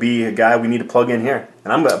Winfree will be a guy we need to plug in here.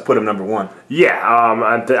 And I'm going to put him number 1. Yeah,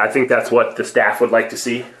 I think that's what the staff would like to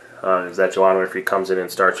see, is that Juwann Winfree comes in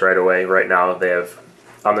and starts right away. Right now they have,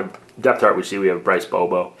 on the depth chart we have Bryce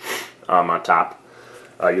Bobo on top.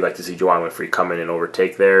 You'd like to see Juwann Winfree come in and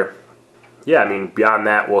overtake there. Yeah, beyond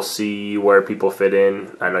that, we'll see where people fit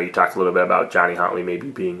in. I know you talked a little bit about Johnny Huntley maybe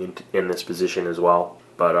being in this position as well.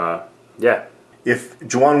 But, yeah. If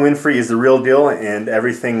Juwann Winfree is the real deal and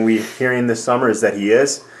everything we're hearing this summer is that he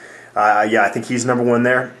is, I think he's number 1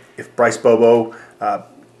 there. If Bryce Bobo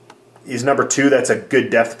is number 2, that's a good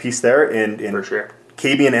depth piece there. And For sure.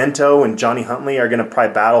 Kabian Ento and Johnny Huntley are going to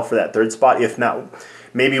probably battle for that 3rd spot. If not,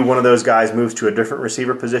 maybe one of those guys moves to a different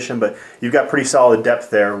receiver position. But you've got pretty solid depth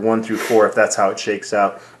there, 1 through 4, if that's how it shakes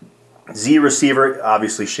out. Z receiver,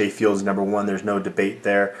 obviously Shea Fields number 1. There's no debate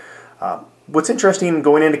there. What's interesting,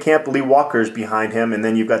 going into camp, Lee Walker's behind him, and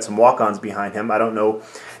then you've got some walk-ons behind him. I don't know.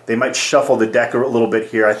 They might shuffle the deck a little bit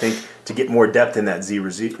here, I think, to get more depth in that Z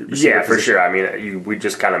receiver Yeah, for position. sure. We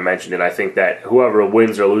just kind of mentioned it. I think that whoever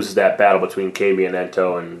wins or loses that battle between Kabian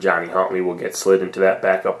Ento and Johnny Huntley will get slid into that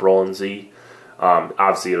backup role in Z.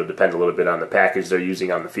 Obviously, it'll depend a little bit on the package they're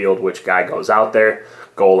using on the field, which guy goes out there.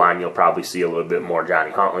 Goal line, you'll probably see a little bit more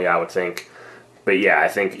Johnny Huntley, I would think. But yeah, I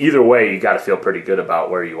think either way, you got to feel pretty good about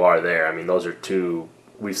where you are there. Those are two.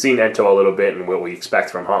 We've seen Ento a little bit, and what we expect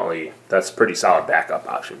from Huntley, that's pretty solid backup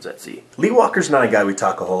options at Z. Lee Walker's not a guy we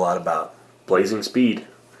talk a whole lot about. Blazing speed,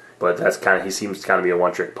 but he seems to kind of be a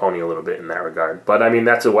one-trick pony a little bit in that regard. But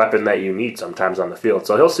that's a weapon that you need sometimes on the field,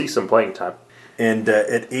 so he'll see some playing time. And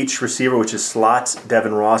at H receiver, which is slots,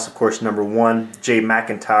 Devin Ross, of course, number 1. Jay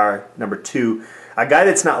McIntyre, number 2. A guy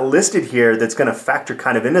that's not listed here that's going to factor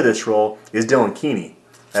kind of into this role is Dylan Keeney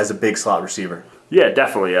as a big slot receiver. Yeah,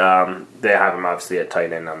 definitely. They have him obviously at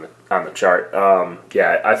tight end on the chart.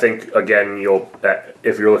 I think again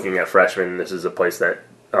if you're looking at freshmen, this is a place that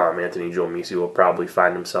Anthony Juomisi will probably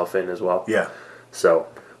find himself in as well. Yeah. So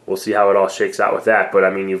we'll see how it all shakes out with that. But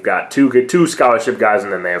you've got two scholarship guys,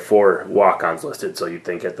 and then they have 4 walk-ons listed. So you'd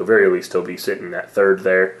think at the very least he'll be sitting at 3rd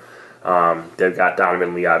there. They've got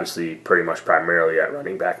Donovan Lee obviously pretty much primarily at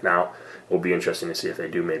running back now. It will be interesting to see if they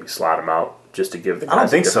do maybe slot him out just to give the guys I don't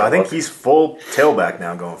think so. I think look. he's full tailback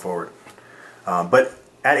now going forward. But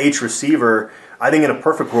at H receiver, I think in a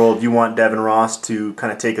perfect world you want Devin Ross to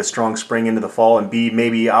kind of take a strong spring into the fall and be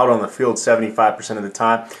maybe out on the field 75% of the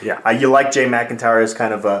time. Yeah. You like Jay McIntyre as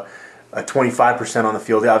kind of a 25% on the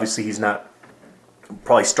field. Obviously he's not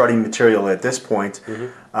probably starting material at this point.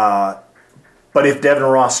 Mm-hmm. But if Devin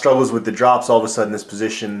Ross struggles with the drops, all of a sudden this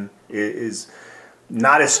position is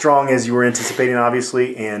not as strong as you were anticipating,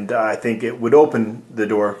 obviously, and I think it would open the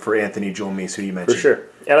door for Anthony Joel-Meese, who you mentioned. For sure.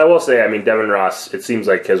 And I will say, I mean, Devin Ross, it seems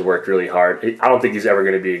like has worked really hard. I don't think he's ever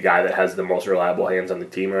going to be a guy that has the most reliable hands on the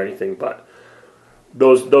team or anything, but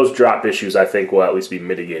those drop issues, I think, will at least be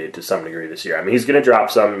mitigated to some degree this year. I mean, he's going to drop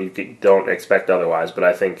some. You don't expect otherwise, but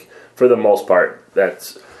I think for the most part,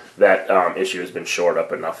 that issue has been shored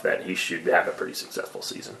up enough that he should have a pretty successful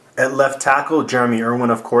season. At left tackle, Jeremy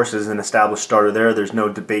Irwin, of course, is an established starter there. There's no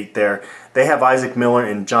debate there. They have Isaac Miller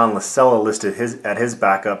and John Lascella listed at his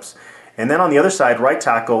backups. And then on the other side, right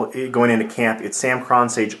tackle, going into camp, it's Sam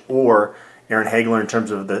Cronsage or Aaron Hagler in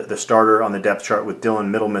terms of the starter on the depth chart with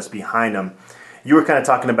Dylan Middlemiss behind him. You were kind of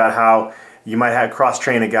talking about how you might have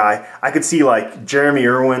cross-train a guy. I could see like Jeremy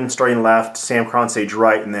Irwin starting left, Sam Cronsage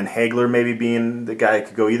right, and then Hagler maybe being the guy that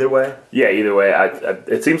could go either way. Yeah, either way.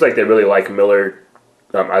 It seems like they really like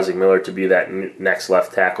Isaac Miller, to be that next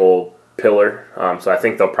left tackle pillar. So I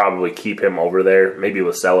think they'll probably keep him over there. Maybe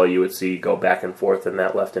Lascella you would see go back and forth in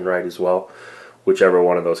that left and right as well, whichever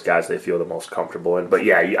one of those guys they feel the most comfortable in. But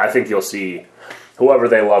yeah, I think you'll see whoever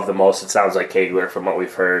they love the most. It sounds like Hagler, from what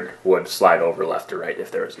we've heard, would slide over left or right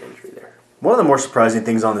if there was an injury there. One of the more surprising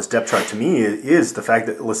things on this depth chart to me is the fact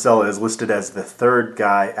that Lascella is listed as the third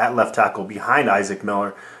guy at left tackle behind Isaac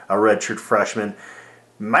Miller, a redshirt freshman.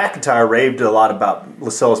 McIntyre raved a lot about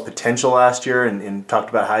Lacella's potential last year and talked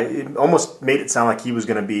about how it almost made it sound like he was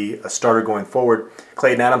going to be a starter going forward.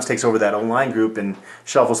 Clayton Adams takes over that O-line group and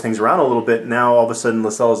shuffles things around a little bit. Now all of a sudden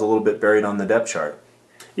Lacella's a little bit buried on the depth chart.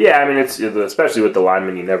 Yeah, I mean, it's especially with the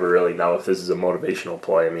linemen, you never really know if this is a motivational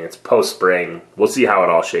play. I mean, it's post-spring. We'll see how it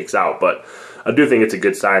all shakes out, but I do think it's a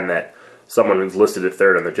good sign that someone who's listed at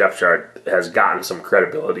third on the depth chart has gotten some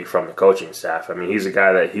credibility from the coaching staff. I mean, he's a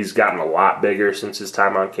guy that he's gotten a lot bigger since his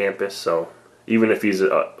time on campus, so even if he's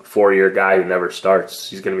a 4-year guy who never starts,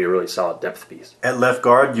 he's going to be a really solid depth piece. At left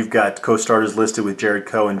guard, you've got co-starters listed with Jared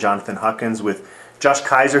Coe and Jonathan Huckins, with Josh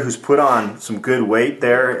Kaiser, who's put on some good weight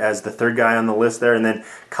there as the third guy on the list there, and then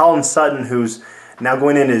Colin Sutton, who's now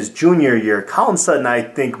going into his junior year. Colin Sutton, I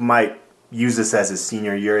think, might use this as his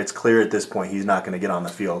senior year. It's clear at this point he's not going to get on the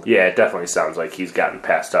field. Yeah, it definitely sounds like he's gotten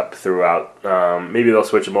passed up throughout. Maybe they'll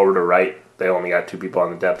switch him over to right. They only got 2 people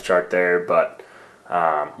on the depth chart there, but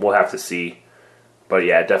we'll have to see. But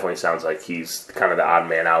yeah, it definitely sounds like he's kind of the odd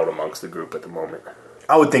man out amongst the group at the moment.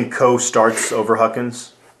 I would think Coe starts over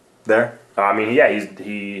Huckins there. I mean, yeah,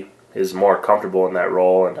 he is more comfortable in that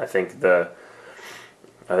role, and I think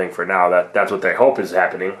for now that's what they hope is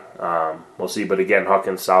happening. We'll see, but again,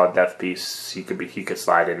 Huckins, solid depth piece. He could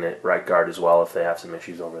slide in at right guard as well if they have some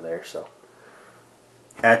issues over there. So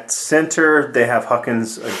at center, they have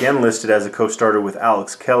Huckins again listed as a co-starter with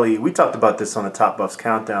Alex Kelly. We talked about this on the Top Buffs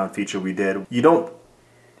Countdown feature we did. You don't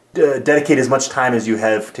dedicate as much time as you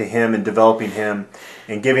have to him and developing him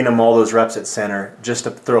and giving him all those reps at center just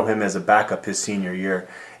to throw him as a backup his senior year.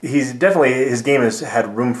 His game has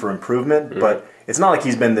had room for improvement, but it's not like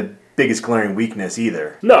he's been the biggest glaring weakness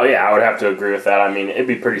either. No, yeah, I would have to agree with that. I mean, it'd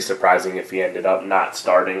be pretty surprising if he ended up not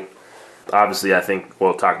starting. Obviously, I think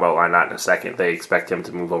we'll talk about why not in a second. They expect him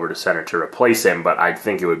to move over to center to replace him, but I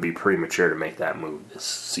think it would be premature to make that move this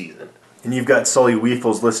season. And you've got Sully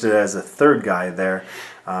Weifels listed as a third guy there,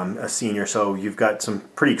 a senior. So you've got some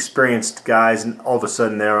pretty experienced guys, and all of a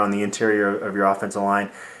sudden they're on the interior of your offensive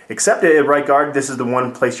line. Except at right guard, this is the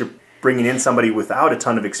one place you're bringing in somebody without a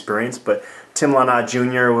ton of experience. But Tim Lanat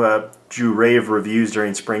Jr., drew rave reviews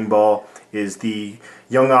during spring ball, is the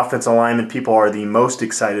young offensive lineman people are the most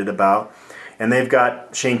excited about. And they've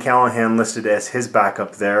got Shane Callahan listed as his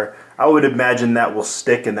backup there. I would imagine that will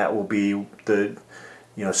stick, and that will be the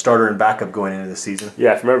starter and backup going into the season.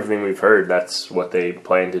 Yeah, from everything we've heard, that's what they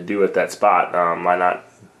plan to do at that spot. Lanat,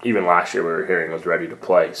 even last year we were hearing, was ready to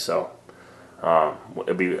play. So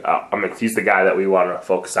it'd be. He's the guy that we want to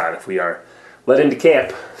focus on if we are let into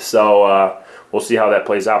camp. So we'll see how that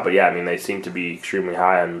plays out. But yeah, I mean, they seem to be extremely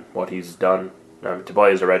high on what he's done. To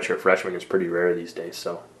play as a redshirt freshman is pretty rare these days,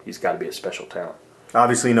 so he's got to be a special talent.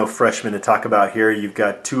 Obviously, no freshman to talk about here. You've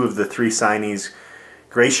got 2 of the 3 signees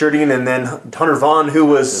gray shirting, and then Hunter Vaughn, who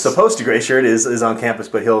was supposed to gray shirt, is on campus,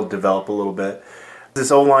 but he'll develop a little bit.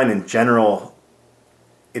 This O-line in general,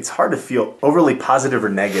 it's hard to feel overly positive or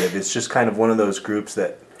negative. It's just kind of one of those groups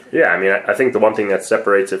that... Yeah, I mean, I think the one thing that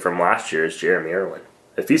separates it from last year is Jeremy Irwin.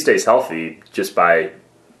 If he stays healthy, just by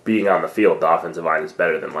being on the field, the offensive line is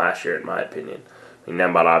better than last year, in my opinion. I mean,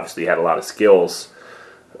 Nembot obviously had a lot of skills,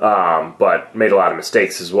 but made a lot of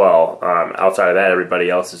mistakes as well. Outside of that, everybody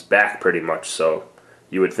else is back pretty much, so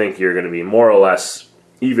you would think you're going to be more or less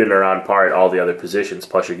even or on par at all the other positions,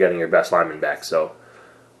 plus you're getting your best lineman back. So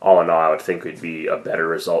all in all, I would think it would be a better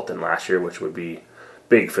result than last year, which would be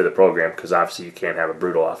big for the program because obviously you can't have a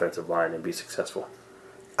brutal offensive line and be successful.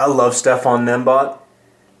 I love Stephon Nembot,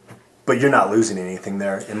 but you're not losing anything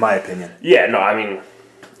there, in my opinion. Yeah, no, I mean,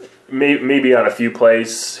 maybe on a few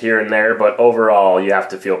plays here and there, but overall you have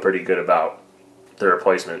to feel pretty good about the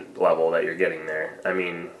replacement level that you're getting there. I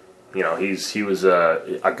mean, you know, he was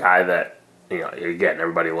a guy that, you know, again,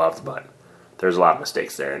 everybody loved, but there's a lot of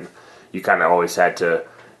mistakes there, and you kind of always had to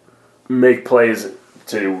make plays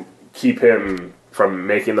to keep him from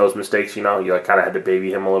making those mistakes. You know, you kind of had to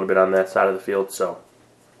baby him a little bit on that side of the field. So,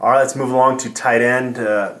 all right, let's move along to tight end.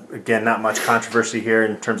 Again, not much controversy here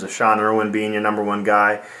in terms of Sean Irwin being your number one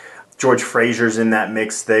guy. George Frazier's in that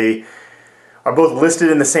mix. They are both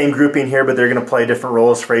listed in the same grouping here, but they're going to play different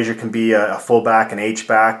roles. Frazier can be a fullback, an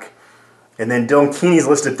H-back. And then Dylan Keeney's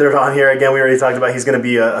listed third on here. Again, we already talked about he's going to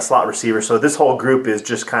be a slot receiver. So this whole group is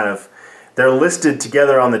just kind of, they're listed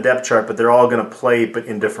together on the depth chart, but they're all going to play but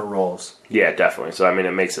in different roles. Yeah, definitely. So, I mean,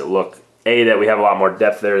 it makes it look, A, that we have a lot more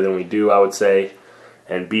depth there than we do, I would say,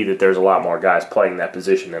 and B, that there's a lot more guys playing that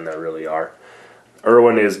position than there really are.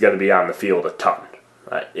 Irwin is going to be on the field a ton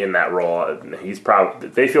in that role. He's probably,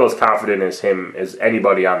 they feel as confident as him as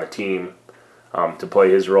anybody on the team to play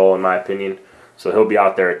his role, in my opinion. So he'll be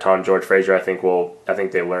out there a ton. George Frazier, I think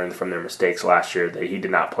they learned from their mistakes last year that he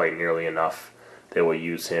did not play nearly enough. They will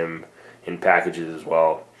use him in packages as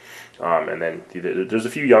well. And then there's a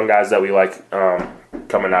few young guys that we like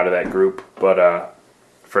coming out of that group. But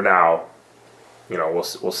for now, you know,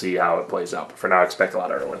 we'll see how it plays out. But for now, I expect a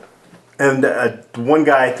lot of Irwin. And one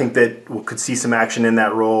guy I think that could see some action in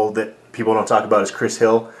that role that people don't talk about is Chris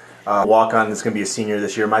Hill. Walk-on that's going to be a senior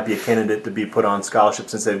this year. Might be a candidate to be put on scholarship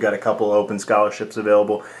since they've got a couple open scholarships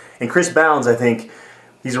available. And Chris Bounds, I think,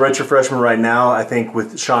 he's a redshirt freshman right now. I think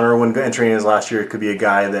with Sean Irwin entering his last year, it could be a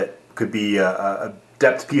guy that could be a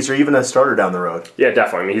depth piece or even a starter down the road. Yeah,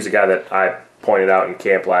 definitely. I mean, he's a guy that I pointed out in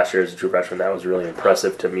camp last year as a true freshman. That was really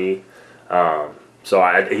impressive to me.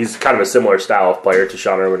 He's kind of a similar style of player to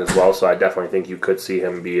Sean Irwin as well, so I definitely think you could see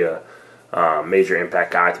him be a major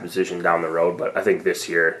impact guy at the position down the road. But I think this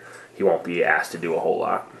year he won't be asked to do a whole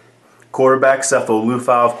lot. Quarterback, Sefo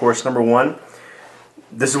Lufau, of course, number one.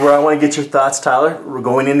 This is where I want to get your thoughts, Tyler. We're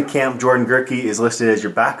going into camp. Jordan Gerke is listed as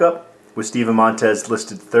your backup, with Steven Montez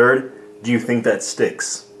listed third. Do you think that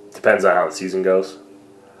sticks? Depends on how the season goes.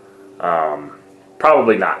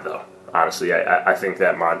 Probably not, though. Honestly, I think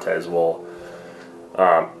that Montez will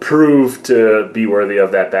prove to be worthy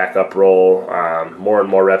of that backup role. More and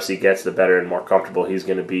more reps he gets, the better and more comfortable he's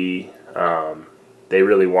going to be. They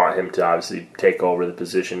really want him to obviously take over the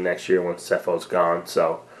position next year once Sefo's gone.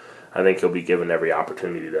 So I think he'll be given every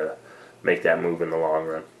opportunity to make that move in the long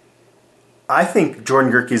run. I think Jordan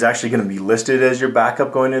Gerke is actually going to be listed as your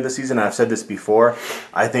backup going into the season. I've said this before.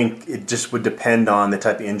 I think it just would depend on the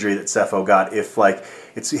type of injury that Sefo got. If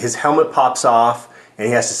his helmet pops off and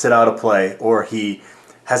he has to sit out a play, or he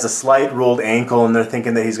has a slight rolled ankle and they're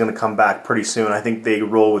thinking that he's going to come back pretty soon, I think they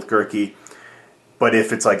roll with Gerke. But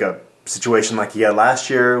if it's like a situation like he had last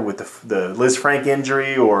year with the Liz Frank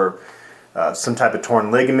injury or some type of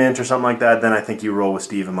torn ligament or something like that, then I think you roll with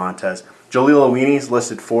Steven Montez. Jaleel Awini's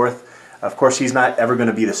listed fourth. Of course, he's not ever going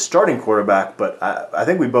to be the starting quarterback, but I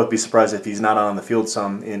think we'd both be surprised if he's not on the field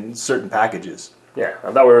some in certain packages. Yeah,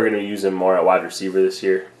 I thought we were going to use him more at wide receiver this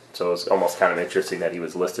year, so it's almost kind of interesting that he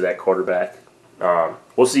was listed at quarterback.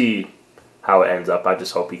 We'll see how it ends up. I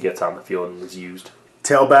just hope he gets on the field and is used.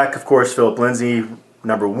 Tailback, of course, Philip Lindsay,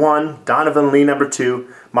 number one. Donovan Lee, number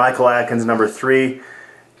two. Michael Atkins, number three.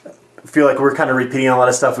 I feel like we're kind of repeating a lot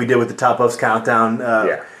of stuff we did with the Top Ups Countdown.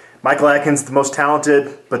 Yeah. Michael Atkins, the most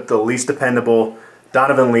talented, but the least dependable.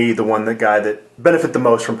 Donovan Lee, the guy that benefit the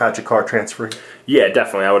most from Patrick Carr transferring. Yeah,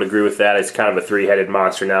 definitely. I would agree with that. It's kind of a three-headed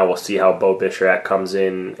monster now. We'll see how Bo Bishrak comes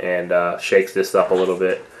in and shakes this up a little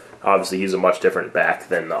bit. Obviously, he's a much different back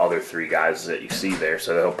than the other three guys that you see there,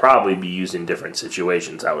 so he'll probably be used in different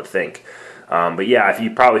situations, I would think. But yeah, if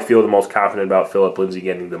you probably feel the most confident about Philip Lindsay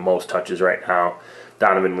getting the most touches right now,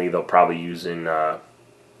 Donovan Lee they'll probably use in a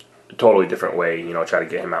totally different way, try to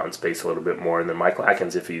get him out in space a little bit more. And then Michael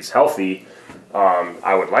Atkins, if he's healthy,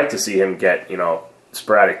 I would like to see him get,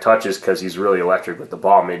 sporadic touches because he's really electric with the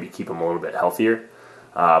ball, maybe keep him a little bit healthier.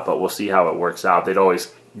 But we'll see how it works out. It always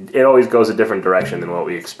goes a different direction than what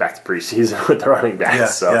we expect preseason with the running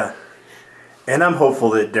backs. Yeah. And I'm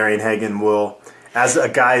hopeful that Darian Hagan will, as a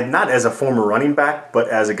guy, not as a former running back, but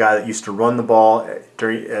as a guy that used to run the ball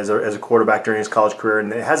as a quarterback during his college career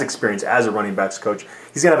and has experience as a running backs coach,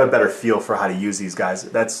 he's going to have a better feel for how to use these guys.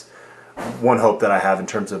 That's one hope that I have in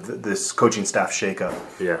terms of this coaching staff shakeup.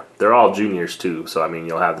 Yeah, they're all juniors too, so I mean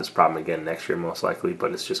you'll have this problem again next year most likely.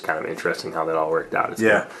 But it's just kind of interesting how that all worked out.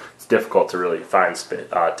 It's difficult to really find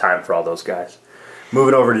time for all those guys.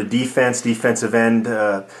 Moving over to defensive end,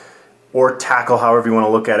 or tackle, however you want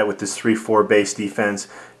to look at it, with this 3-4 base defense.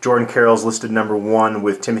 Jordan Carroll's listed number 1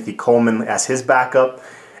 with Timothy Coleman as his backup.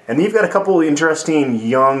 And you've got a couple of interesting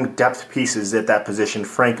young depth pieces at that position,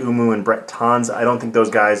 Frank Umu and Brett Tons. I don't think those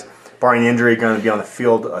guys, barring injury, are going to be on the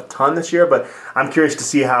field a ton this year, but I'm curious to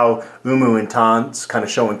see how Umu and Tons kind of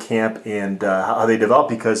show in camp and how they develop,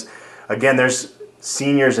 because, again, there's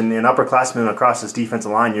seniors and upperclassmen across this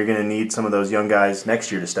defensive line. You're going to need some of those young guys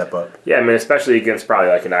next year to step up. Yeah, I mean, especially against probably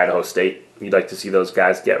like an Idaho State. You'd like to see those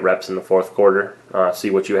guys get reps in the fourth quarter, see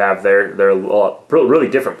what you have there. They're really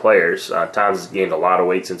different players. Tons has gained a lot of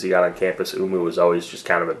weight since he got on campus. Umu was always just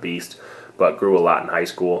kind of a beast, but grew a lot in high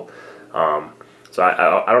school. So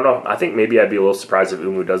I don't know. I think maybe I'd be a little surprised if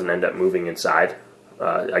Umu doesn't end up moving inside.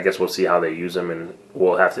 I guess we'll see how they use him, and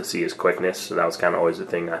we'll have to see his quickness. So that was kind of always the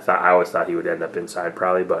thing. I always thought he would end up inside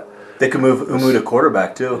probably, but they could move Umu to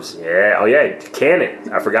quarterback too. Yeah. Oh yeah,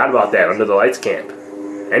 cannon. I forgot about that. Under the lights camp,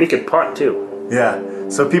 and he could punt too. Yeah.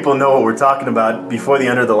 So people know what we're talking about. Before the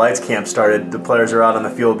Under the Lights camp started, the players are out on the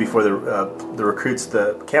field before the recruits,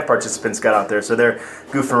 the camp participants got out there. So they're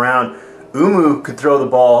goofing around. Umu could throw the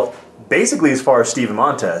ball basically as far as Steven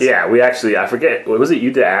Montez. Yeah, I forget. Was it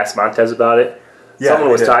you that asked Montez about it?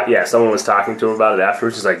 Yeah, someone was talking to him about it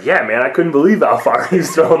afterwards. He's like, yeah, man, I couldn't believe how far he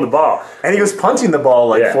was throwing the ball. And he was punching the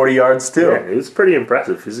ball 40 yards too. Yeah, it was pretty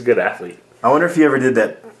impressive. He's a good athlete. I wonder if he ever did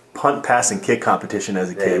that punt, pass, and kick competition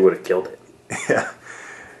as a kid. He would have killed it. Yeah.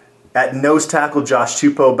 At nose tackle, Josh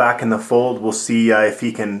Tupou back in the fold. We'll see if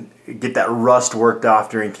he can get that rust worked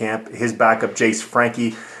off during camp. His backup, Jace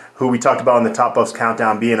Frankie, who we talked about in the Top Buffs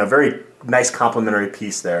Countdown, being a very nice complementary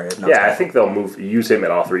piece there. At nose tackle. I think they'll use him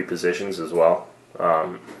at all 3 positions as well.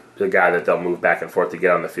 The guy that they'll move back and forth to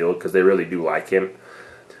get on the field because they really do like him.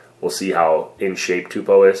 We'll see how in shape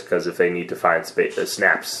Tupou is, because if they need to find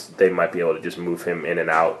snaps, they might be able to just move him in and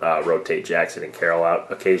out, rotate Jackson and Carroll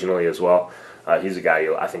out occasionally as well. He's a guy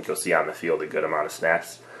I think you'll see on the field a good amount of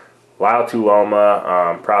snaps. Lyle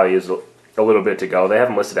Tuloma probably is a little bit to go. They have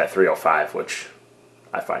him listed at 305, which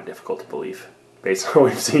I find difficult to believe based on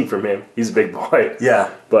what we've seen from him. He's a big boy.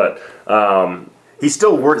 Yeah. But he's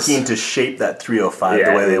still working to shape that 305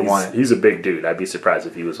 the way they want it. He's a big dude. I'd be surprised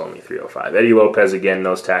if he was only 305. Eddie Lopez, again,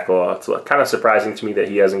 nose tackle. It's kind of surprising to me that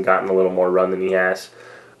he hasn't gotten a little more run than he has.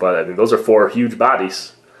 But I mean, those are 4 huge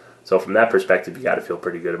bodies. So from that perspective, you got to feel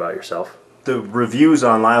pretty good about yourself. The reviews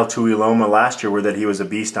on Lyle Tuiloma last year were that he was a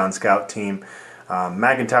beast on scout team.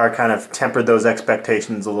 McIntyre kind of tempered those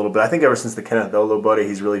expectations a little bit. I think ever since the Kenneth Olo buddy,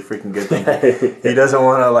 he's really freaking good. He doesn't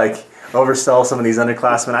want to oversell some of these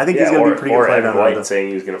underclassmen. I think he's going to be pretty good player down the road. Saying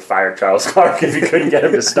he was going to fire Charles Clark if he couldn't get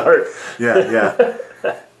him to start. Yeah,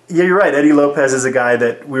 you're right. Eddie Lopez is a guy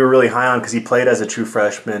that we were really high on because he played as a true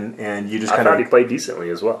freshman, and you just I thought he played decently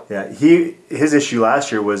as well. Yeah, his issue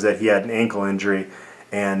last year was that he had an ankle injury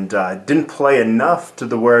and didn't play enough to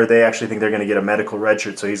the where they actually think they're going to get a medical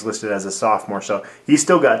redshirt, so he's listed as a sophomore. So he's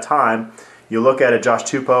still got time. You look at it, Josh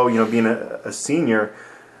Tupou, being a senior,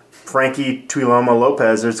 Frankie Tuiloma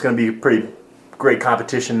Lopez, there's going to be pretty great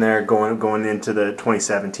competition there going into the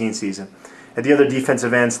 2017 season. At the other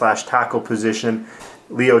defensive end / tackle position,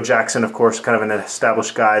 Leo Jackson, of course, kind of an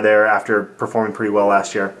established guy there after performing pretty well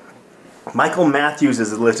last year. Michael Matthews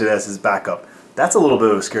is listed as his backup. That's a little bit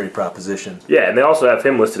of a scary proposition. Yeah, and they also have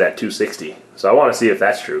him listed at 260. So I want to see if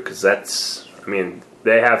that's true, because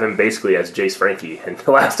they have him basically as Jace Frankie. And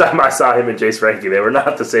the last time I saw him and Jace Frankie, they were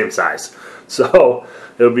not the same size. So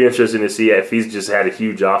it'll be interesting to see if he's just had a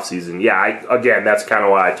huge offseason. Yeah, again, that's kind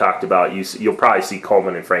of why I talked about you'll probably see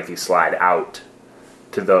Coleman and Frankie slide out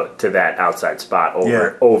to that outside spot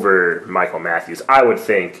over Michael Matthews, I would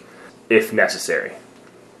think, if necessary.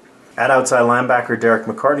 At outside linebacker, Derek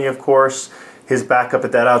McCartney, of course. His backup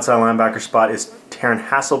at that outside linebacker spot is Taryn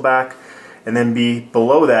Hasselback. And then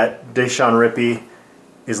below that, Deshaun Rippey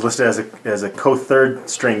is listed as a co-third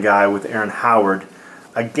string guy with Aaron Howard.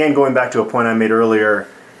 Again, going back to a point I made earlier,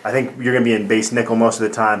 I think you're going to be in base nickel most of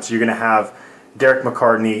the time. So you're going to have Derek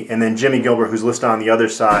McCartney and then Jimmy Gilbert, who's listed on the other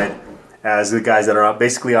side as the guys that are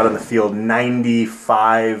basically out on the field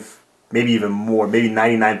 95, maybe even more, maybe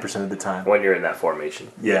 99% of the time. When you're in that formation.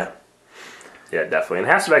 Yeah. Yeah, definitely. And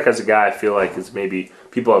Hasselbeck is a guy I feel like is maybe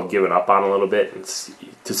people have given up on a little bit. And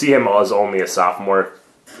to see him as only a sophomore,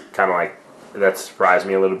 kind of like that surprised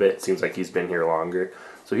me a little bit. It seems like he's been here longer.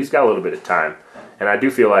 So he's got a little bit of time. And I do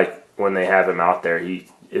feel like when they have him out there,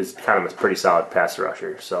 is kind of a pretty solid pass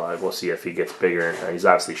rusher. So we'll see if he gets bigger. He's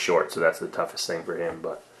obviously short, so that's the toughest thing for him.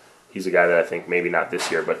 But he's a guy that I think maybe not this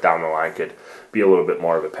year, but down the line could be a little bit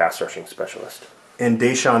more of a pass rushing specialist. And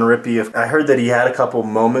Deshaun Rippey, I heard that he had a couple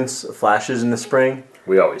moments, flashes in the spring.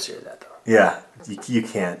 We always hear that, though. Yeah, you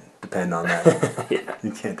can't depend on that. Yeah.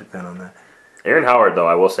 You can't depend on that. Aaron Howard, though,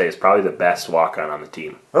 I will say, is probably the best walk-on on the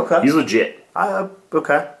team. Okay. He's legit.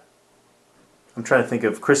 Okay. I'm trying to think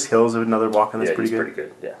of Chris Hill's another walk-on that's pretty good. Pretty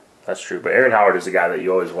good. Yeah, that's true. But Aaron Howard is a guy that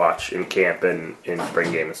you always watch in camp and in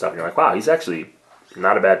spring game and stuff. And you're like, wow, he's actually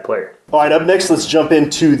not a bad player. All right, up next, let's jump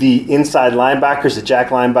into the inside linebackers. The Jack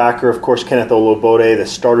linebacker, of course, Kenneth Olobode, the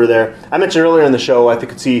starter there. I mentioned earlier in the show I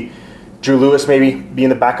could see Drew Lewis maybe being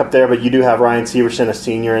the backup there, but you do have Ryan Severson, a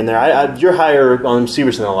senior, in there. You're higher on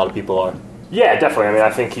Severson than a lot of people are. Yeah, definitely. I mean, I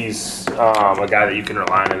think he's a guy that you can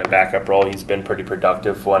rely on in a backup role. He's been pretty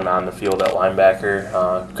productive when on the field at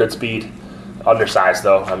linebacker. Good speed, undersized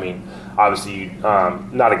though. I mean, obviously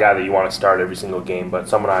not a guy that you want to start every single game, but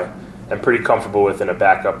someone I am pretty comfortable with in a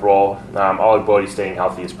backup role. Olubode staying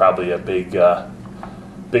healthy is probably a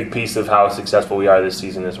big piece of how successful we are this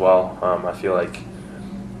season as well. I feel like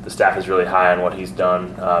the staff is really high on what he's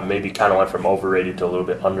done. Maybe kind of went from overrated to a little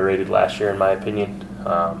bit underrated last year, in my opinion.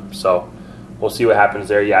 So we'll see what happens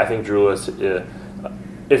there. Yeah, I think Drew Lewis,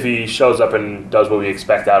 if he shows up and does what we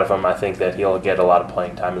expect out of him, I think that he'll get a lot of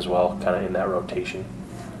playing time as well, kind of in that rotation.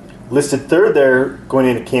 Listed third there going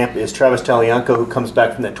into camp is Travis Talianco, who comes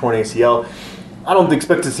back from that torn ACL. I don't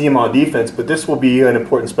expect to see him on defense, but this will be an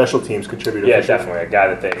important special teams contributor. Yeah, definitely. A guy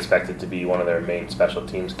that they expected to be one of their main special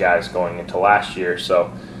teams guys going into last year.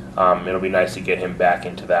 So it'll be nice to get him back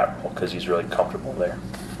into that role because he's really comfortable there.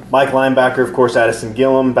 Mike linebacker, of course, Addison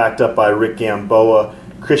Gillum, backed up by Rick Gamboa.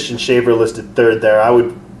 Christian Shaver listed third there. I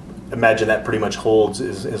would imagine that pretty much holds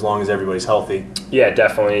as long as everybody's healthy. Yeah,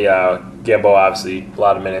 definitely. Gamboa, obviously, a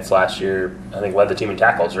lot of minutes last year. I think led the team in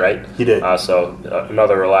tackles, right? He did. So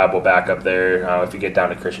another reliable backup there. If you get down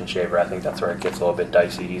to Christian Shaver, I think that's where it gets a little bit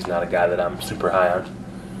dicey. He's not a guy that I'm super high on.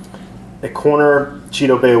 At corner,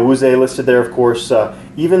 Cheeto Beawuze listed there, of course.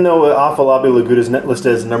 Even though Afolabi Laguda is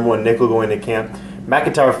listed as the number one nickel going into camp,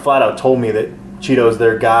 McIntyre flat out told me that Cheeto's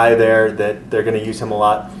their guy there, that they're going to use him a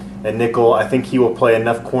lot at nickel. I think he will play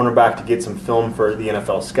enough cornerback to get some film for the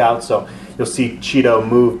NFL scouts, so you'll see Cheeto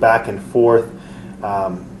move back and forth.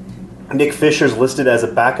 Nick Fisher's listed as a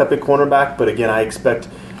backup at cornerback, but again, I expect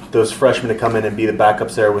those freshmen to come in and be the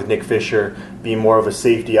backups there with Nick Fisher being more of a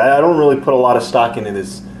safety. I don't really put a lot of stock into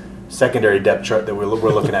this secondary depth chart that we're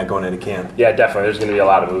looking at going into camp. Yeah, definitely. There's going to be a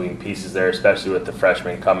lot of moving pieces there, especially with the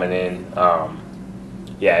freshmen coming in.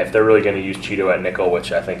 Yeah, if they're really going to use Cheeto at nickel,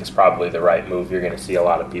 which I think is probably the right move, you're going to see a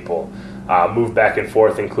lot of people move back and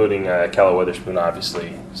forth, including Kella Witherspoon,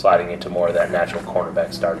 obviously, sliding into more of that natural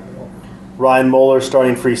cornerback starting role. Ryan Moeller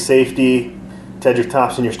starting free safety. Tedrick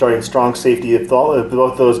Thompson, you're starting strong safety. If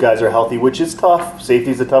both those guys are healthy, which is tough.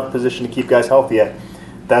 Safety is a tough position to keep guys healthy at.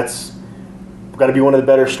 That's got to be one of the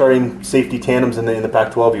better starting safety tandems in the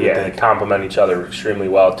Pac-12, you would think. They complement each other extremely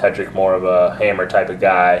well. Tedrick more of a hammer type of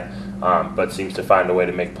guy, but seems to find a way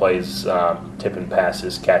to make plays, tipping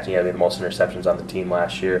passes, catching. Having the most interceptions on the team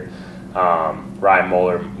last year. Ryan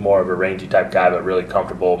Moeller, more of a rangy type guy, but really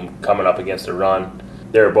comfortable coming up against the run.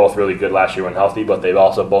 They were both really good last year when healthy, but they've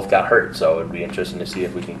also both got hurt, so it would be interesting to see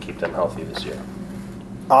if we can keep them healthy this year.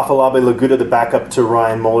 Afolabi Laguda, the backup to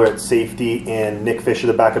Ryan Moeller at safety, and Nick Fisher,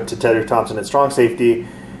 the backup to Tedrick Thompson at strong safety.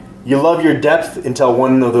 You love your depth until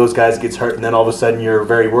one of those guys gets hurt, and then all of a sudden you're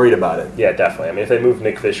very worried about it. Yeah, definitely. I mean, if they move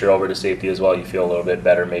Nick Fisher over to safety as well, you feel a little bit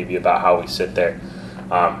better maybe about how we sit there.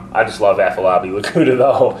 I just love Afolabi Laguda,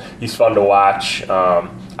 though. He's fun to watch.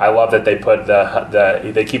 I love that they put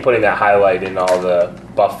they keep putting that highlight in all the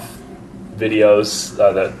Buff videos,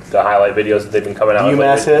 the highlight videos that they've been coming out with.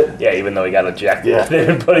 UMass hit? Yeah, even though he got ejected, they've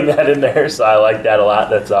been putting that in there, so I like that a lot.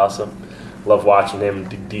 That's awesome. Love watching him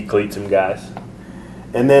decleat some guys.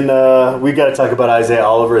 And then we got to talk about Isaiah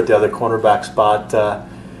Oliver at the other cornerback spot.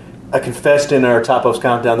 I confessed in our Top Ups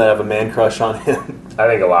Countdown that I have a man crush on him. I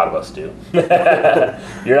think a lot of us do.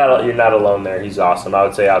 You're not alone there. He's awesome. I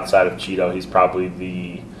would say outside of Cheeto, he's probably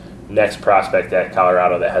the next prospect at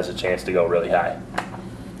Colorado that has a chance to go really high.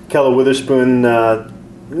 Kella Witherspoon,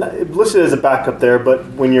 listed as a backup there, but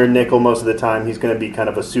when you're nickel most of the time, he's going to be kind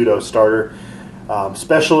of a pseudo starter.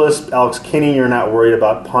 Specialist, Alex Kinney, you're not worried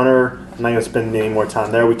about. Punter, I'm not going to spend any more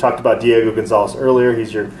time there. We talked about Diego Gonzalez earlier.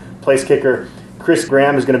 He's your place kicker. Chris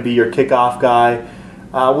Graham is going to be your kickoff guy.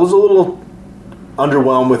 Was a little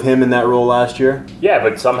underwhelmed with him in that role last year. Yeah,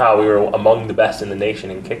 but somehow we were among the best in the nation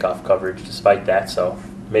in kickoff coverage despite that, so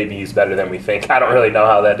maybe he's better than we think. I don't really know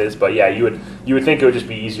how that is, but yeah, you would you would think it would just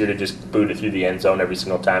be easier to just boot it through the end zone every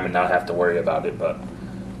single time and not have to worry about it. But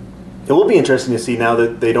it will be interesting to see now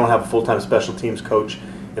that they don't have a full-time special teams coach,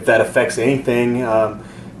 if that affects anything.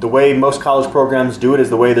 The way most college programs do it is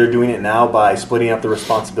the way they're doing it now, by splitting up the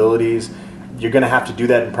responsibilities. You're going to have to do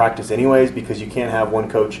that in practice anyways, because you can't have one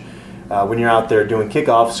coach when you're out there doing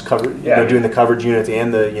kickoffs, doing the coverage units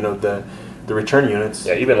and the return units.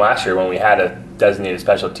 Yeah, even last year when we had a designated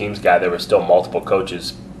special teams guy, there were still multiple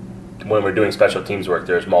coaches. When we're doing special teams work,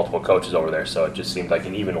 there's multiple coaches over there, so it just seemed like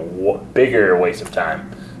an even bigger waste of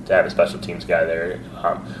time to have a special teams guy there.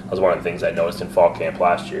 That was one of the things I noticed in fall camp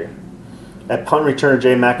last year. At punt returner,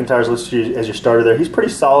 Jay McIntyre is listed as your starter there. He's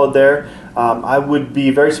pretty solid there. I would be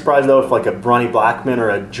very surprised, though, if like a Bronny Blackman or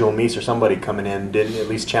a Joe Meese or somebody coming in didn't at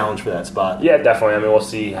least challenge for that spot. Yeah, definitely. I mean, we'll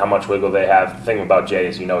see how much wiggle they have. The thing about Jay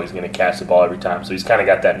is, he's going to catch the ball every time. So he's kind of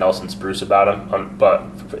got that Nelson Spruce about him,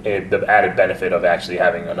 but the added benefit of actually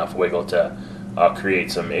having enough wiggle to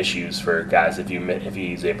create some issues for guys if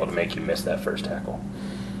he's able to make you miss that first tackle.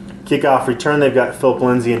 Kickoff return, they've got Philip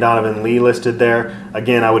Lindsay and Donovan Lee listed there.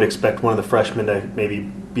 Again, I would expect one of the freshmen to maybe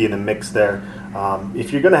be in the mix there.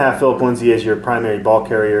 If you're going to have Philip Lindsay as your primary ball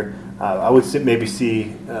carrier, I would maybe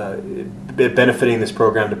see it benefiting this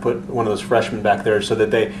program to put one of those freshmen back there so that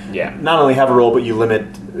they not only have a role, but you limit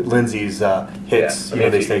Lindsay's hits.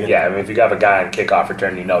 Yeah. If you have a guy on kickoff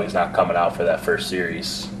return, he's not coming out for that first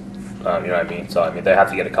series. You know what I mean? So, they have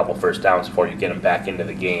to get a couple first downs before you get him back into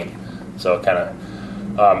the game. So it kind of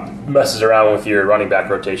messes around with your running back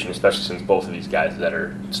rotation, especially since both of these guys that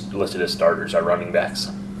are listed as starters are running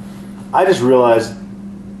backs. I just realized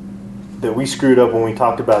that we screwed up when we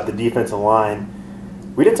talked about the defensive line.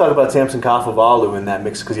 We didn't talk about Samson Kafavalu in that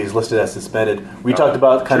mix because he's listed as suspended. We talked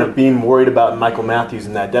about kind of being worried about Michael Matthews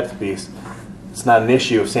in that depth piece. It's not an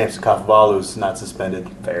issue if Samson Kafavalu is not suspended.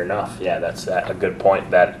 Fair enough. Yeah, that's a good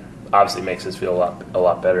point. That obviously makes us feel a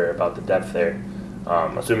lot better about the depth there.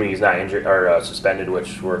 Assuming he's not injured or suspended,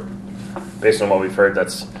 which we're based on what we've heard,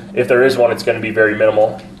 that's if there is one, it's going to be very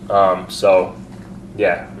minimal.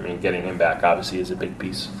 Getting him back obviously is a big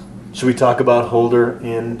piece. Should we talk about Holder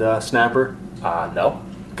and Snapper? No.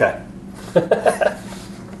 Okay.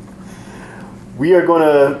 We are going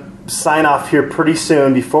to sign off here pretty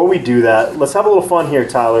soon. Before we do that, let's have a little fun here,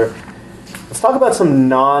 Tyler. Let's talk about some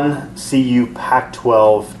non-CU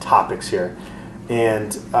Pac-12 topics here.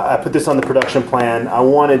 And I put this on the production plan. I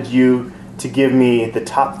wanted you to give me the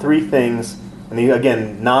top 3 things, and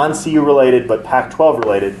again, non-CU related but Pac-12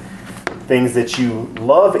 related, things that you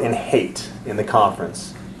love and hate in the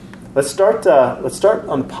conference. Let's start on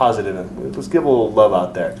the positive. Let's give a little love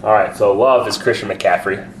out there. All right, so love is Christian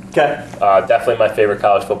McCaffrey. Okay. Definitely my favorite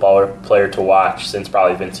college football player to watch since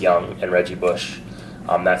probably Vince Young and Reggie Bush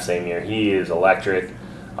that same year. He is electric.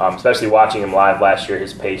 Especially watching him live last year,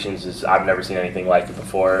 his patience is, I've never seen anything like it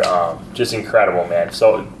before. Just incredible, man.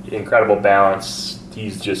 So incredible balance.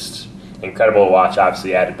 He's just incredible to watch.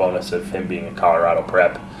 Obviously, added bonus of him being a Colorado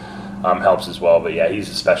prep helps as well. But yeah, he's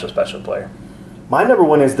a special player. My number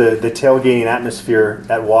one is the tailgating atmosphere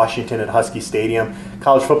at Washington at Husky Stadium.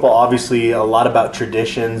 College football, obviously, a lot about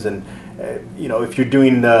traditions, and if you're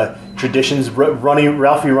doing traditions,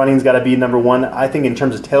 Ralphie Running's got to be number one. I think in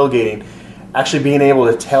terms of tailgating, actually being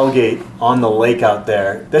able to tailgate on the lake out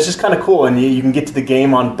there, that's just kind of cool. And you can get to the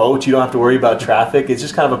game on boats. You don't have to worry about traffic. It's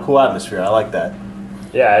just kind of a cool atmosphere. I like that.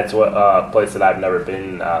 Yeah, it's a place that I've never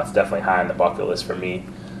been. It's definitely high on the bucket list for me.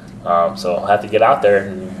 So I'll have to get out there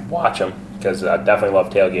and watch them because I definitely love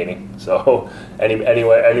tailgating. So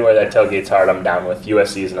anywhere that tailgate's hard, I'm down with.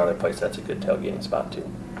 USC is another place that's a good tailgating spot too.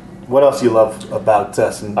 What else do you love about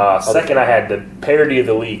us? Second, I had the parity of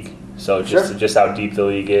the league. So just how deep the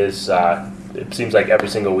league is. It seems like every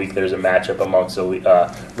single week there's a matchup amongst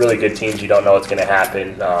really good teams. You don't know what's going to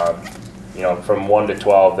happen. From 1 to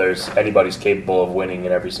 12, anybody's capable of winning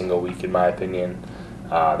in every single week, in my opinion.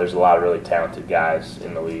 There's a lot of really talented guys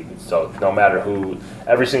in the league. So no matter who,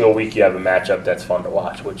 every single week you have a matchup that's fun to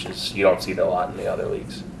watch, which is you don't see that a lot in the other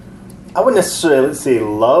leagues. I wouldn't necessarily say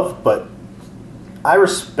love, but I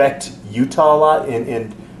respect Utah a lot,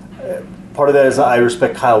 and part of that is I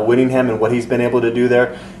respect Kyle Whittingham and what he's been able to do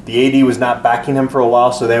there. The AD was not backing him for a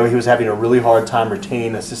while, so he was having a really hard time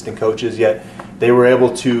retaining assistant coaches, yet they were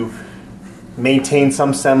able to maintain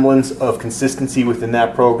some semblance of consistency within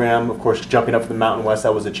that program. Of course, jumping up from the Mountain West,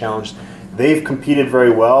 that was a challenge. They've competed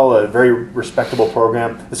very well, a very respectable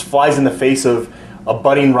program. This flies in the face of a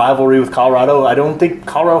budding rivalry with Colorado. I don't think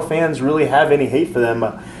Colorado fans really have any hate for them.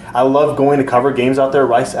 I love going to cover games out there.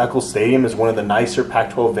 Rice-Eccles Stadium is one of the nicer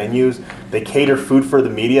Pac-12 venues. They cater food for the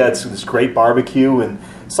media. It's this great barbecue. And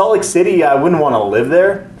Salt Lake City, I wouldn't want to live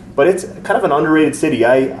there, but it's kind of an underrated city.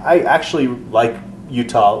 I actually like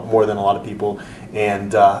Utah more than a lot of people,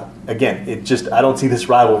 and again, I don't see this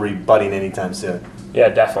rivalry budding anytime soon. Yeah,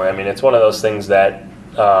 definitely. I mean, it's one of those things that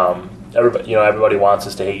everybody wants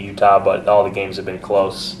us to hate Utah, but all the games have been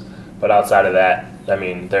close. But outside of that, I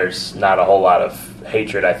mean, there's not a whole lot of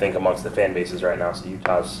hatred, I think, amongst the fan bases right now. So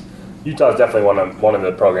Utah's definitely one of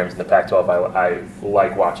the programs in the Pac-12 I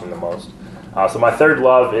like watching the most. So my third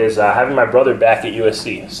love is having my brother back at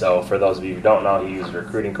USC. So for those of you who don't know, he was a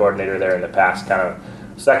recruiting coordinator there in the past, kind of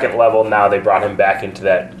second level. Now they brought him back into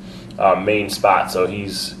that main spot. So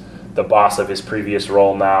he's the boss of his previous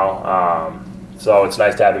role now. So it's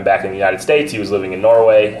nice to have him back in the United States. He was living in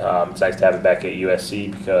Norway. It's nice to have him back at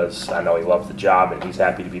USC because I know he loves the job and he's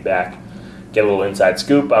happy to be back. Get a little inside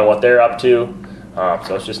scoop on what they're up to.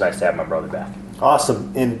 So it's just nice to have my brother back.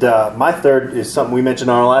 Awesome. And my third is something we mentioned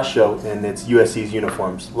on our last show, and it's USC's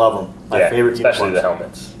uniforms. Love them. My favorite especially uniforms. The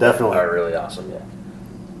helmets. Definitely. Are really awesome, yeah.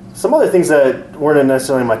 Some other things that weren't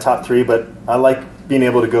necessarily in my top three, but I like being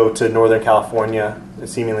able to go to Northern California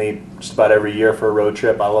seemingly just about every year for a road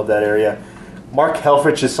trip. I love that area. Mark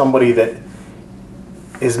Helfrich is somebody that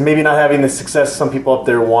is maybe not having the success some people up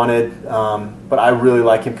there wanted, but I really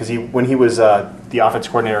like him because when he was the offense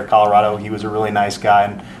coordinator at Colorado, he was a really nice guy,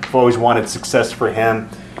 and I've always wanted success for him.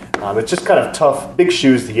 It's just kind of tough, big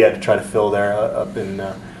shoes that he had to try to fill there up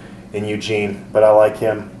in Eugene, but I like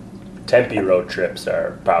him. Tempe road trips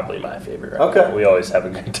are probably my favorite. Right Okay. now. We always have a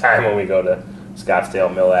good time when we go to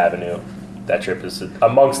Scottsdale, Mill Avenue. That trip is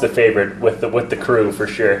amongst the favorite with the crew for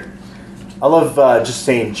sure. I love just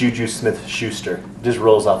saying Juju Smith-Schuster. It just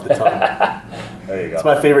rolls off the tongue. There you go. It's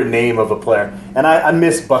my favorite name of a player. And I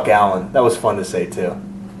miss Buck Allen. That was fun to say, too.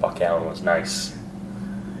 Buck Allen was nice.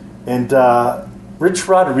 And Rich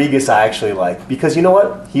Rodriguez I actually like. Because you know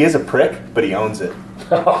what? He is a prick, but he owns it.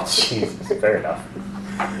 Oh, Jesus. Fair enough.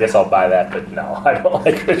 I guess I'll buy that, but no, I don't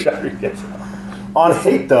like Rich Rodriguez. On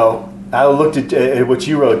hate, though, I looked at what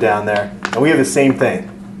you wrote down there, and we have the same thing.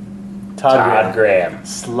 Todd Graham.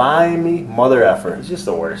 Slimy mother effer. He's just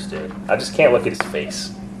the worst, dude. I just can't look at his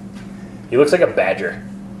face. He looks like a badger.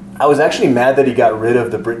 I was actually mad that he got rid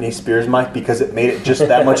of the Britney Spears mic because it made it just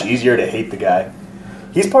that much easier to hate the guy.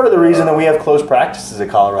 He's part of the reason that we have closed practices at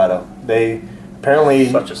Colorado. They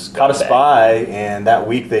apparently caught a spy, and that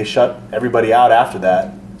week they shut everybody out after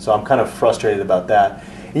that. So I'm kind of frustrated about that.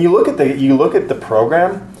 And you look at the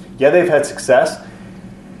program. Yeah, they've had success,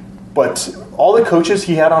 but all the coaches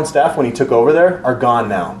he had on staff when he took over there are gone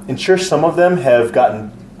now. And sure, some of them have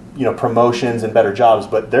gotten promotions and better jobs,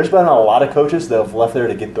 but there's been a lot of coaches that have left there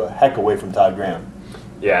to get the heck away from Todd Graham.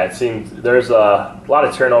 Yeah, it seems there's a lot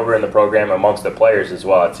of turnover in the program amongst the players as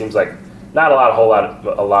well. It seems like not a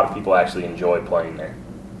lot of people actually enjoy playing there.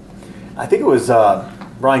 I think it was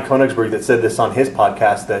Brian Konigsberg that said this on his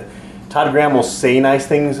podcast, that Todd Graham will say nice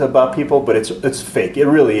things about people, but it's fake. It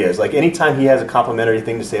really is. Like anytime he has a complimentary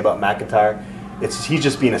thing to say about McIntyre, he's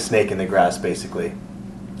just being a snake in the grass, basically.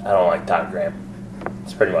 I don't like Todd Graham.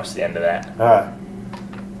 It's pretty much the end of that. All right.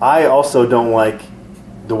 I also don't like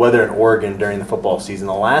the weather in Oregon during the football season.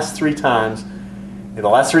 The last 3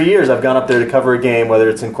 years I've gone up there to cover a game, whether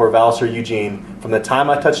it's in Corvallis or Eugene, from the time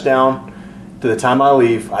I touch down to the time I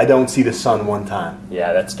leave, I don't see the sun one time.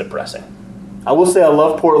 Yeah, that's depressing. I will say I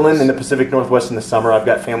love Portland in the Pacific Northwest in the summer. I've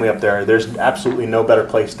got family up there. There's absolutely no better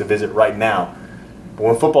place to visit right now. But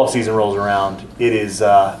when football season rolls around, it is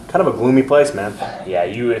kind of a gloomy place, man. Yeah,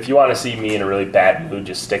 if you want to see me in a really bad mood,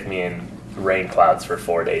 just stick me in rain clouds for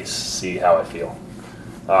 4 days. See how I feel.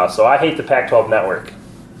 So I hate the Pac-12 network.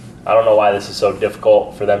 I don't know why this is so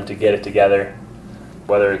difficult for them to get it together,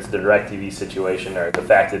 whether it's the DirecTV situation or the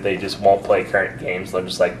fact that they just won't play current games. They'll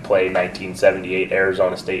just play 1978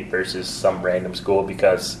 Arizona State versus some random school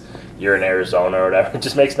because you're in Arizona or whatever. It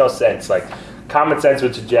just makes no sense. Common sense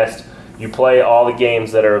would suggest you play all the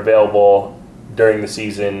games that are available during the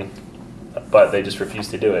season, but they just refuse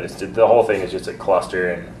to do it. The whole thing is just a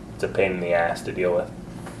cluster, and it's a pain in the ass to deal with.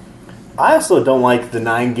 I also don't like the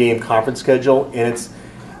 9-game conference schedule, and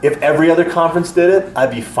if every other conference did it,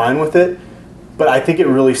 I'd be fine with it. But I think it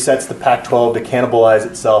really sets the Pac-12 to cannibalize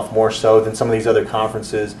itself more so than some of these other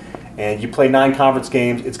conferences. And you play 9 conference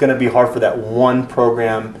games, it's going to be hard for that one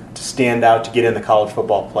program to stand out to get in the college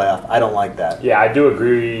football playoff. I don't like that. Yeah, I do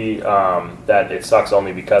agree that it sucks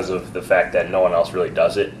only because of the fact that no one else really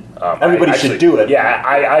does it. Everybody should do it. Yeah,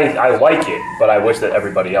 I like it, but I wish that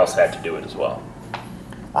everybody else had to do it as well.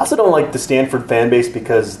 I also don't like the Stanford fan base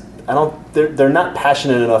because they're not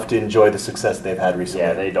passionate enough to enjoy the success they've had recently.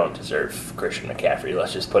 Yeah, they don't deserve Christian McCaffrey.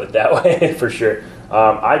 Let's just put it that way for sure.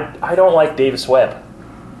 I don't like Davis Webb.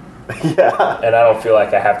 Yeah. And I don't feel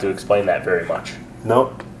like I have to explain that very much.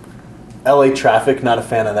 Nope. LA traffic, not a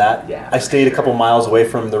fan of that. Yeah, I stayed a couple miles away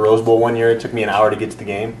from the Rose Bowl one year. It took me an hour to get to the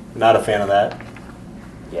game. Not a fan of that.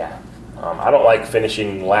 Yeah. I don't like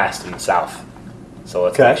finishing last in the South. So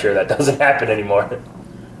let's make sure that doesn't happen anymore.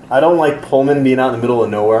 I don't like Pullman being out in the middle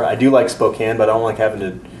of nowhere. I do like Spokane, but I don't like having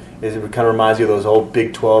to. It kind of reminds you of those old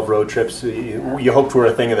Big 12 road trips. You hoped were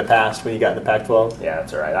a thing of the past when you got in the Pac-12. Yeah,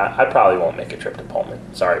 that's all right. I probably won't make a trip to Pullman.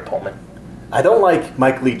 Sorry, Pullman. I don't like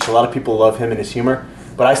Mike Leach. A lot of people love him and his humor.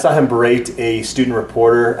 But I saw him berate a student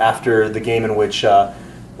reporter after the game in which,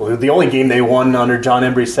 the only game they won under John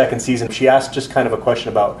Embry's second season. She asked just kind of a question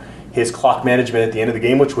about his clock management at the end of the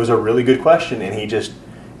game, which was a really good question, and he just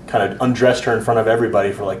kind of undressed her in front of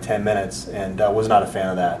everybody for like 10 minutes, and was not a fan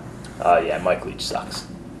of that. Yeah, Mike Leach sucks.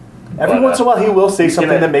 Every once in a while he will say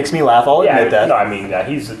something that makes me laugh, I'll admit that. No, I mean,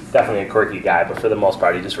 he's definitely a quirky guy, but for the most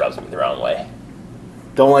part he just rubs me the wrong way.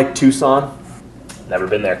 Don't like Tucson? Never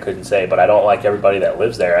been there, couldn't say, but I don't like everybody that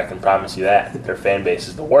lives there, I can promise you that. Their fan base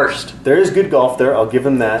is the worst. There is good golf there, I'll give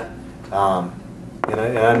them that.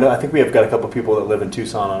 I think we have got a couple people that live in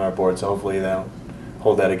Tucson on our board, so hopefully they don't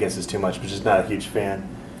hold that against us too much, but just not a huge fan.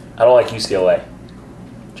 I don't like UCLA.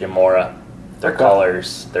 Jim Mora, their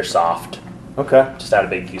colors, they're soft. Okay. Just not a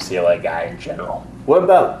big UCLA guy in general. What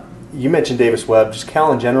about, you mentioned Davis Webb, just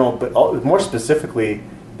Cal in general, but more specifically,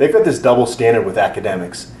 they've got this double standard with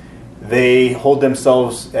academics. They hold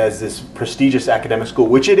themselves as this prestigious academic school,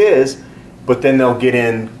 which it is, but then they'll get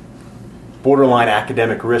in borderline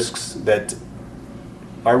academic risks that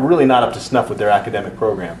are really not up to snuff with their academic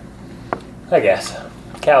program. I guess.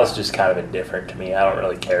 Cal's just kind of indifferent to me. I don't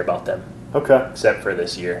really care about them. Okay. Except for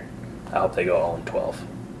this year. I hope they go 0-12.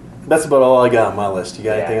 That's about all I got on my list. You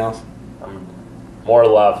got anything else? More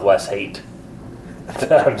love, less hate.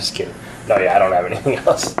 I'm just kidding. No, I don't have anything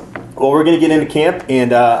else. Well, we're going to get into camp,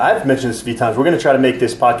 and I've mentioned this a few times. We're going to try to make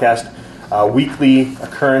this podcast a weekly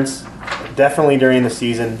occurrence, definitely during the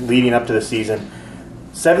season, leading up to the season.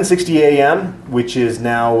 760 AM, which is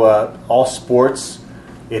now all sports.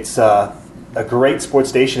 It's a great sports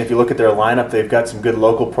station. If you look at their lineup, they've got some good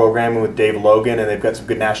local programming with Dave Logan, and they've got some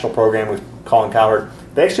good national programming with Colin Cowherd.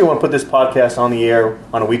 They actually want to put this podcast on the air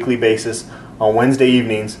on a weekly basis on Wednesday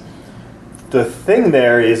evenings. The thing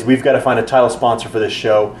there is we've got to find a title sponsor for this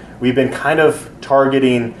show. We've been kind of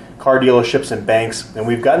targeting car dealerships and banks, and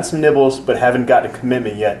we've gotten some nibbles but haven't gotten a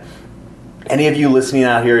commitment yet. Any of you listening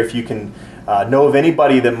out here, if you can know of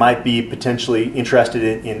anybody that might be potentially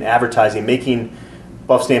interested in advertising, making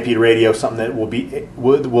Buff Stampede Radio something that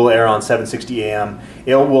will air on 760 AM.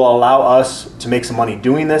 It will allow us to make some money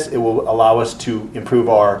doing this. It will allow us to improve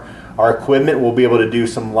our equipment. We'll be able to do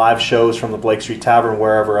some live shows from the Blake Street Tavern,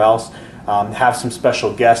 wherever else, have some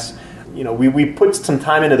special guests. We put some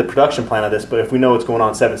time into the production plan of this, but if we know what's going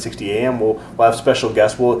on 760 AM, we'll have special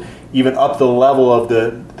guests. We'll even up the level of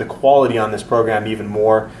the quality on this program even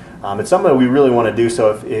more. It's something that we really want to do,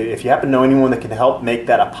 so if you happen to know anyone that can help make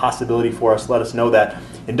that a possibility for us, let us know that.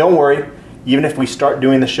 And don't worry, even if we start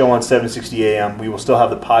doing the show on 760 AM, we will still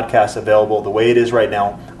have the podcast available the way it is right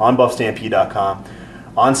now on buffstampede.com,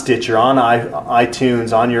 on Stitcher, on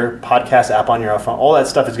iTunes, on your podcast app, on your iPhone. All that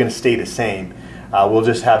stuff is going to stay the same. We'll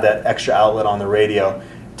just have that extra outlet on the radio.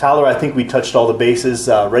 Tyler, I think we touched all the bases.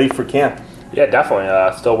 Ready for camp? Yeah,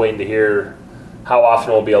 definitely. Still waiting to hear how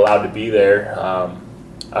often we'll be allowed to be there.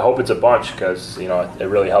 I hope it's a bunch because it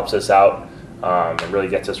really helps us out. It really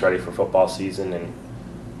gets us ready for football season, and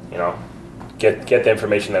get the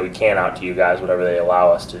information that we can out to you guys, whatever they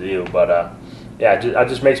allow us to do. But it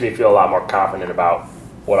just makes me feel a lot more confident about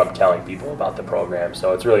what I'm telling people about the program.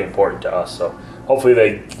 So it's really important to us. So hopefully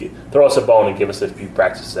they throw us a bone and give us a few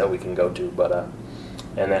practices that we can go to. But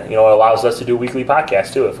and then it allows us to do weekly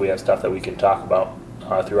podcasts too if we have stuff that we can talk about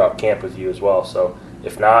throughout camp with you as well. So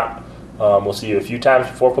if not, we'll see you a few times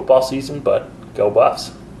before football season, but go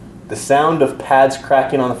Buffs. The sound of pads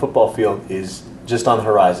cracking on the football field is just on the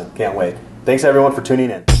horizon. Can't wait. Thanks, everyone, for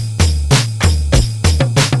tuning in.